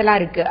எக்ஸாம்ஸ் எல்லாம்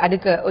இருக்கு,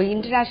 அதுக்கு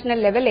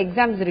இன்டர்நேஷனல் லெவல்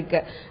எக்ஸாம்ஸ்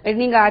இருக்கு.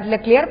 நீங்க அதுல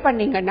கிளியர்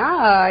பண்ணீங்கன்னா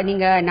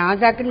நீங்க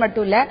நாசாக்குன்னு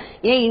மட்டும் இல்ல,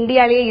 ஏன்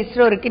இந்தியாலேயே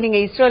இஸ்ரோ இருக்கு,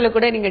 நீங்க இஸ்ரோல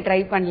கூட நீங்க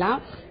ட்ரை பண்ணலாம்.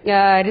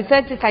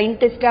 ரிசர்ச்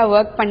சயின்டிஸ்டா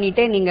ஒர்க்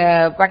பண்ணிட்டு நீங்க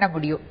பண்ண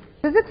முடியும்.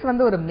 பிசிக்ஸ்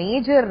வந்து ஒரு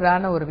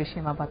மேஜரான ஒரு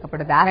விஷயமா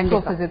பார்க்கப்படுது. ஆஸ்ட்ரோ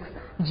பிசிக்ஸ்,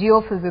 ஜியோ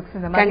பிசிக்ஸ்,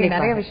 இந்த மாதிரி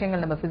நிறைய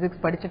விஷயங்கள் நம்ம பிசிக்ஸ்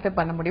படிச்சுட்டு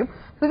பண்ண முடியும்.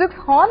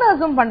 பிசிக்ஸ்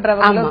ஹானர்ஸும்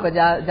பண்றவங்க இப்ப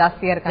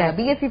ஜாஸ்தியா இருக்காங்க.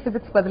 பிஎஸ்சி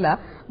பிசிக்ஸ் பதிலா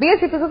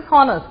பிஎஸ்சி பிசிக்ஸ்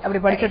ஹானர்ஸ்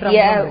அப்படி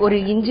படிச்சுட்டு ஒரு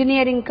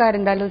இன்ஜினியரிங்கா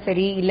இருந்தாலும்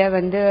சரி, இல்ல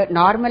வந்து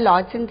நார்மல்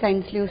ஆர்ட்ஸ் அண்ட்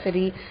சயின்ஸ்லயும்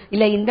சரி,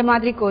 இல்ல இந்த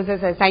மாதிரி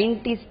கோர்சஸ்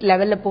சயின்டிஸ்ட்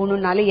லெவல்ல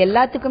போகணும்னாலும்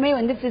எல்லாத்துக்குமே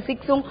வந்து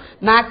பிசிக்ஸும்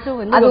மேத்ஸும்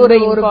வந்து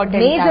ஒரு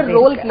மேஜர்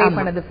ரோல் பிளே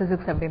பண்ணது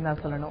பிசிக்ஸ் அப்படின்னு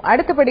தான் சொல்லணும்.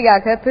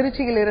 அடுத்தபடியாக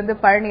திருச்சியில் இருந்து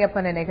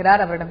பழனியப்பன்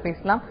இணைகிறார், அவரிடம்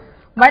பேசலாம்.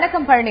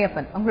 வணக்கம்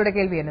பழனியப்பன், உங்களோட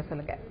கேள்வி என்ன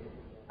சொல்லுங்க.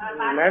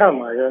 மேடம்,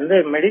 அது வந்து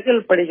மெடிக்கல்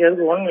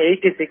படிக்கிறதுக்கு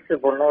 186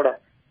 பொண்ணோட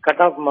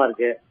கட் ஆஃப்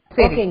மார்க்.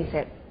 சரிங்க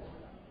சார்.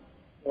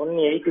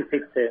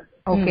 186.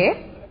 ஓகே,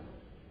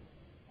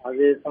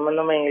 அது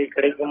சம்பந்தமா எங்களுக்கு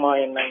கிடைக்குமா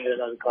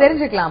என்னங்கிறது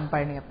தெரிஞ்சுக்கலாம்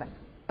பழனியப்பன்.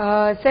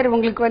 சார்,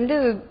 உங்களுக்கு வந்து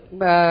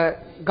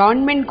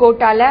கவர்மெண்ட்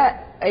கோட்டால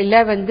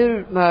இல்ல வந்து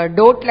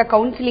டோட்ல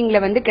கவுன்சிலிங்ல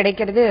வந்து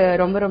கிடைக்கிறது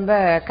ரொம்ப ரொம்ப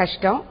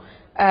கஷ்டம்.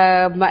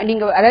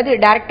 நீங்க அதாவது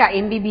டைரக்டா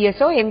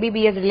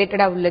எம்பிபிஎஸ்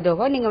ரிலேட்டடா உள்ளதோ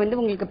நீங்க வந்து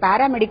உங்களுக்கு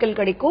பாராமெடிக்கல்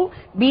கிடைக்கும்,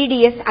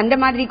 பிடிஎஸ் அந்த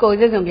மாதிரி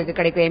கோர்சஸ் உங்களுக்கு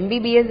கிடைக்கும்.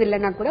 எம்பிபிஎஸ்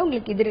இல்லனா கூட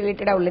உங்களுக்கு இது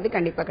ரிலேட்டடா உள்ளது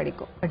கண்டிப்பா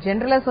கிடைக்கும்.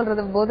 ஜெனரலா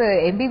சொல்றது போது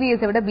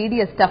எம்பிபிஎஸ் விட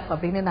பிடிஎஸ் டஃப்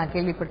அப்படின்னு நான்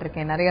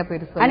கேள்விப்பட்டிருக்கேன் நிறைய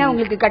பேர். ஆனா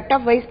உங்களுக்கு கட்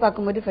ஆஃப் வைஸ்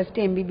பார்க்கும்போது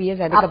ஃபர்ஸ்ட்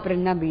எம்பிபிஎஸ்,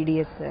 அதுக்கப்புறம் தான்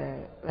பிடிஎஸ்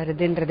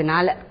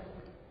வருதுன்றதுனால.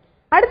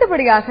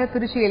 அடுத்தபடியாக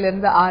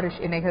திருச்சியிலிருந்து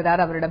ஆருஷ்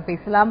இணைகிறார், அவரிடம்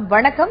பேசலாம்.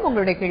 வணக்கம்,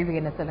 உங்களுடைய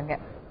கேள்வி என்ன சொல்லுங்க.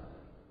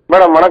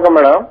 மேடம் வணக்கம்.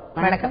 மேடம்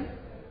வணக்கம்.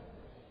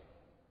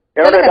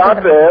 என்னோட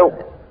டாக்டர்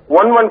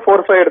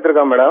 1145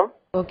 எடுத்திருக்கான் madam.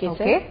 Okay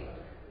sir.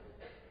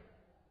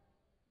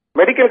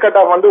 Medical cut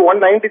off வந்து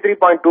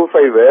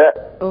 193.25.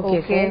 Okay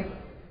sir.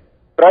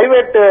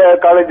 Private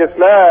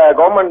காலேஜஸ்ல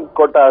government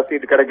quota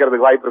seat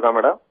கிடைக்கிறதுக்கு வாய்ப்பு இருக்கா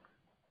மேடம்?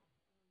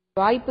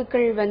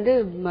 வாய்ப்புகள் வந்து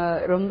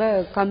ரொம்ப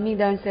கம்மி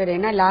தான் சார்.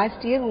 ஏன்னா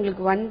லாஸ்ட் இயர்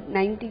உங்களுக்கு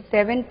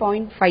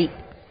 197.5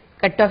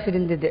 கட் ஆஃப்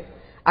இருந்தது.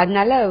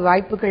 அதனால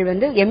வாய்ப்புகள்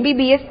வந்து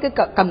எம்பிபிஎஸ்க்கு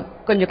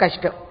கொஞ்சம்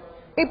கஷ்டம்.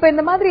 இப்ப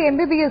இந்த மாதிரி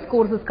MBBS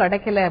கோர்சஸ்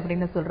கிடைக்கல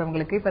அப்படின்னு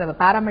சொல்றவங்களுக்கு இப்ப நம்ம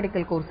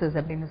பாராமெடிக்கல் கோர்சஸ்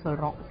அப்படின்னு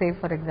சொல்றோம். சே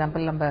ஃபார்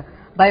எக்ஸாம்பிள் நம்ம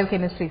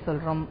பயோகெமிஸ்ட்ரி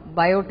சொல்றோம்,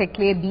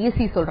 பயோடெக்லயே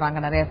BSc சொல்றாங்க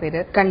நிறைய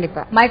பேரு.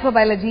 கண்டிப்பா.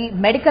 Microbiology,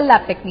 medical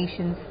lab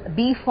technicians,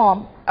 B.Pharm,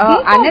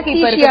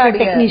 anaesthesia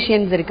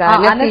technicians இருக்கு,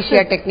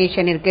 அனஸ்தீசியா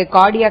டெக்னீஷியன் இருக்கு,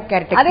 கார்டியாக்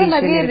கேர் டெக்னீஷியன். அதே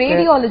மாதிரி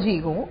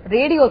ரேடியாலஜிக்கும்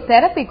ரேடியோ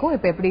தெரபிக்கும்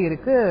இப்ப எப்படி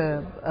இருக்கு?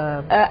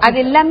 அது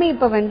எல்லாமே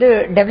இப்ப வந்து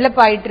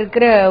டெவலப் ஆயிட்டு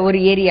இருக்கிற ஒரு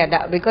ஏரியா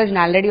தான். பிகாஸ்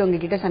நான் ஆல்ரெடி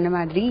உங்ககிட்ட சொன்ன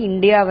மாதிரி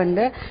இந்தியா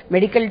வந்து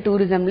மெடிக்கல்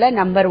டூரிசம்ல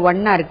நம்பர்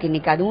 1 இருக்கு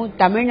இன்னைக்கு. அதுவும்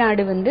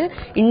தமிழ்நாடு வந்து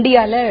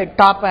இந்தியால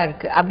டாப்பா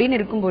இருக்கு. அப்படின்னு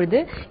இருக்கும்பொழுது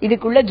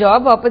இதுக்குள்ள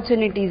ஜாப்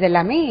ஆப்பர்ச்சுனிட்டிஸ்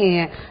எல்லாமே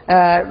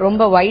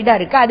ரொம்ப வைடா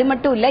இருக்கு. அது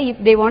மட்டும் இல்ல,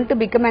 if they want to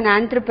become an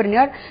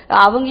entrepreneur,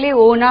 அவங்களே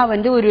ஓனா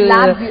வந்து ஒரு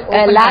லேப்ஸ்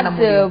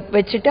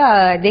வச்சுட்டு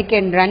they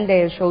can run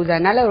their shows.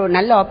 அதனால ஒரு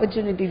நல்ல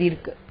ஆப்பர்ச்சுனிட்டி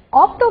இருக்கு.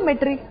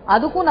 ஆப்டோமெட்ரி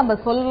அதுக்கும் நம்ம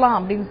சொல்லலாம்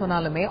அப்படின்னு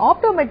சொன்னாலுமே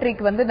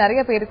ஆப்டோமெட்ரிக்கு வந்து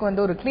நிறைய பேருக்கு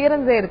வந்து ஒரு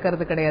கிளியரன்ஸே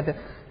இருக்கிறது கிடையாது.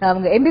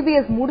 அவங்க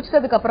MBBS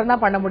முடிச்சதுக்கு அப்புறம்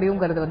தான் பண்ண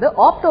முடியுங்கிறது வந்து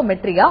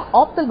ஆப்டோமெட்ரியா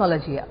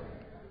ஆப்தல்மாலஜியா?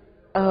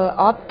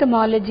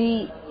 ஆப்தமாலஜி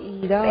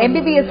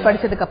MBBS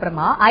படிச்சதுக்கு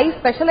அப்புறமா ஐ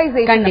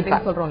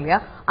ஸ்பெஷலைசேஷன் சொல்றோம்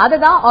இல்லையா,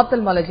 அதுதான்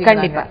ஆப்தல்மாலஜி.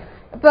 கண்டிப்பா.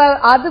 இப்ப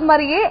அது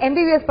மாதிரியே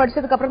MBBS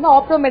படிச்சதுக்கு அப்புறம் தான்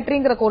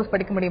ஆப்டோமெட்ரிங்கிற கோர்ஸ்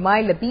படிக்க முடியுமா,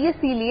 இல்ல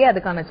BSc-லயே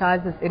அதுக்கான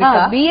சாய்ஸஸ்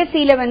இருக்கா?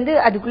 BSc-ல வந்து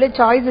அதுக்குள்ள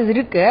சாய்ஸஸ்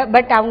இருக்கு.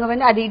 பட் அவங்க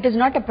வந்து அது it is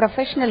not a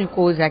professional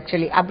course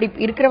actually. அப்படி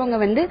இருக்கிறவங்க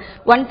வந்து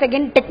ஒன்ஸ்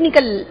அகைன்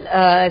டெக்னிக்கல்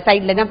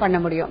சைட்ல தான் பண்ண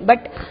முடியும்.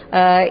 பட்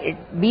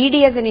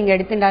BDS நீங்க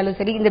எடுத்துட்டாலும்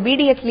சரி, இந்த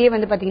BDS-லயே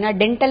வந்து பாத்தீங்கன்னா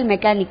டென்டல்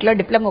மெக்கானிக்ல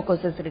டிப்ளமோ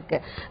கோர்சஸ் இருக்கு.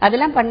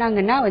 அதெல்லாம்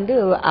பண்ணாங்கன்னா வந்து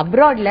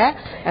அப்ராட்ல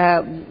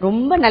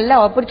ரொம்ப நல்ல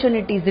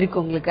ஆப்பர்ச்சுனிட்டிஸ்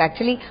இருக்கு உங்களுக்கு.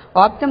 ஆக்சுவலி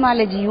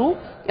ஆப்தமாலஜியும்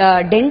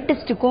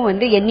டென்டிஸ்டுக்கும்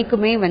வந்து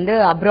என்னைக்குமே வந்து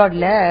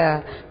அப்ராட்ல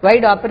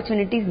வைட்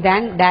ஆப்பர்ச்சுனிட்டிஸ்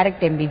தேன்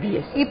டைரக்ட்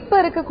MBBS.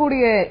 இப்ப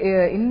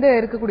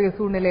இருக்கக்கூடிய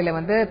சூழ்நிலையில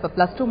வந்து இப்ப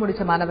 +2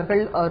 முடிச்ச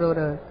மாணவர்கள்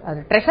ஒரு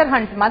ட்ரெஷர்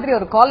ஹண்ட் மாதிரி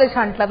ஒரு காலேஜ்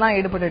ஹண்ட்ல தான்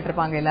ஈடுபட்டு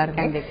இருப்பாங்க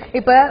எல்லாருமே.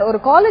 இப்ப ஒரு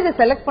காலேஜ்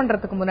செலக்ட்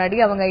பண்றதுக்கு முன்னாடி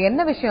அவங்க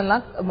என்ன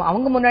விஷயம்லாம்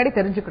அவங்க முன்னாடி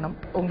தெரிஞ்சுக்கணும்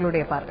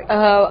உங்களுடைய பார்வை?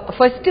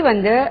 ஃபர்ஸ்ட்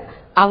வந்து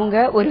அவங்க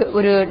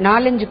ஒரு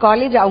 4-5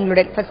 காலேஜ்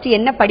அவங்களோட ஃபர்ஸ்ட்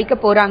என்ன படிக்க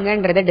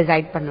போறாங்கன்றத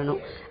டிசைட் பண்ணணும்.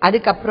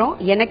 அதுக்கப்புறம்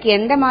எனக்கு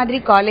எந்த மாதிரி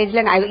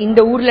காலேஜ்ல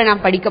இந்த ஊர்ல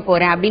நான் படிக்க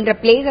போறேன் அப்படின்ற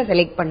பிளேஸை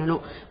செலக்ட் பண்ணணும்.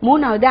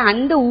 3வது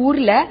அந்த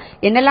ஊர்ல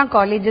என்னெல்லாம்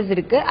காலேஜஸ்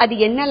இருக்கு, அது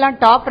என்னெல்லாம்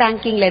டாப்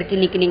ரேங்கிங்ல இருக்கு.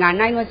 இன்னைக்கு நீங்க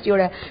அண்ணா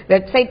யூனிவர்சிட்டியோட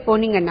வெப்சைட்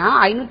போனீங்கன்னா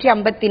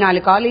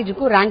 554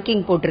 காலேஜுக்கும்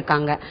ரேங்கிங்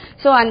போட்டிருக்காங்க.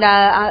 சோ அந்த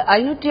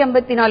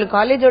 554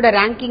 காலேஜோட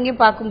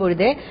ரேங்கிங்கையும்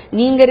பார்க்கும்பொழுது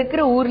நீங்க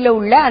இருக்கிற ஊர்ல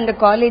உள்ள அந்த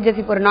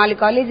காலேஜஸ், இப்போ ஒரு 4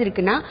 காலேஜ்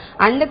இருக்குன்னா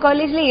அந்த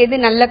காலேஜ்ல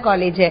எது நல்ல காலேஜ்,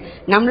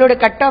 நம்மளோட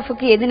கட்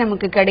ஆஃபுக்கு எது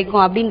நமக்கு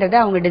கிடைக்கும் அப்படின்றத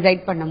அவங்க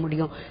டிசைட் பண்ண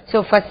முடியும். சோ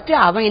ஃபர்ஸ்ட்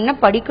அவன் என்ன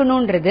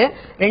படிக்கணும்ன்றது,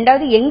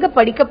 2வது எங்க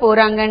படிக்க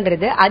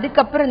போறாங்கன்றது,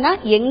 அதுக்கப்புறம் தான்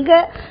எங்க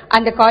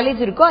அந்த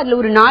காலேஜ் இருக்கோ அதுல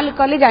ஒரு 4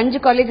 காலேஜ் 5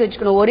 காலேஜ்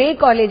வச்சுக்கணும். ஒரே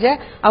காலேஜ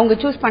அவங்க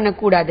சூஸ் பண்ண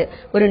கூடாது,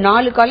 ஒரு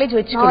 4 காலேஜ்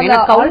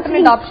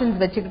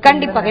வச்சுக்கணும்.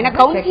 கண்டிப்பா. ஏன்னா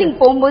கவுன்சிலிங்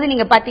போகும்போது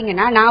நீங்க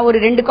பாத்தீங்கன்னா நான் ஒரு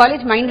 2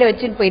 காலேஜ் மைண்ட்ல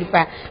வச்சுட்டு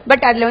போயிருப்பேன்.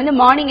 பட் அதுல வந்து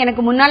மார்னிங்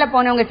எனக்கு முன்னால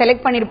போனவங்க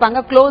செலக்ட்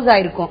பண்ணிருப்பாங்க, க்ளோஸ்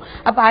ஆயிருக்கும்.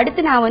 அப்ப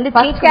அடுத்து நான் வந்து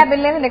ஃபர்ஸ்ட்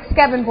கேபின்ல இருந்து நெக்ஸ்ட்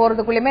கேபின்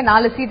போறதுக்குள்ளேயே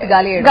 4 சீட்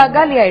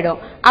காலி ஆயிடும்.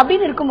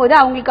 அப்படின்னு இருக்கும்போது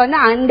அவங்களுக்கு வந்து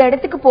அந்த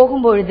இடத்துக்கு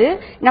போகும்பொழுது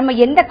நம்ம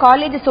எந்த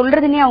காலேஜ்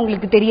சொல்றதுன்னே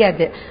அவங்களுக்கு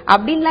தெரியாது.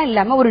 அப்படின்லாம்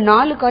இல்லாம ஒரு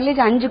 4 காலேஜ்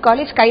 5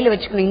 காலேஜ் கையில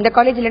வச்சுக்கணும். இந்த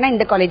காலேஜ் இல்லைன்னா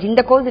இந்த காலேஜ்,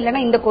 இந்த கோர்ஸ்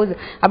இல்லைன்னா இந்த கோர்ஸ்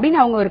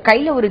அப்படின்னு அவங்க ஒரு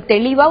கையில ஒரு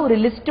தெளிவா ஒரு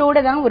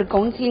லிஸ்டோட தான் ஒரு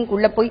கவுன்சிலிங்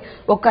உள்ள போய்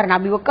உட்காரணும்.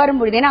 அப்படி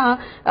உட்காரும் பொழுது ஏன்னா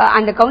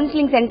அந்த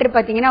கவுன்சிலிங் சென்டர்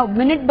பாத்தீங்கன்னா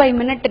மினிட் பை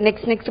மினிட்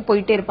நெக்ஸ்ட்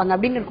போயிட்டே இருப்பாங்க.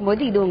 அப்படின்னு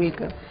இருக்கும்போது இது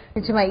உங்களுக்கு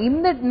நிச்சயமா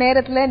இந்த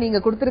நேரத்துல நீங்க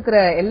கொடுத்திருக்கிற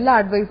எல்லா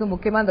அட்வைஸும்,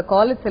 முக்கியமா இந்த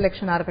காலேஜ்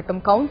செலக்ஷனா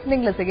இருக்கட்டும்,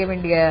 கவுன்சிலிங்ல செய்ய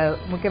வேண்டிய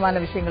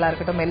முக்கியமான விஷயங்களா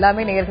இருக்கட்டும்,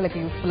 எல்லாமே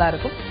நேயர்களுக்கு யூஸ்ஃபுல்லா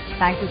இருக்கும்.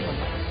 Thank you so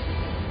much.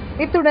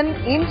 இத்துடன்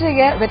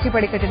இன்றைய வெற்றி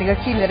படிக்கட்டு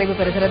நிகழ்ச்சி நிறைவு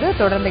பெறுகிறது.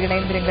 தொடர்ந்து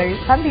இணைந்திருங்கள்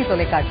தந்தி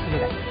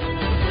தொலைக்காட்சியுடன்.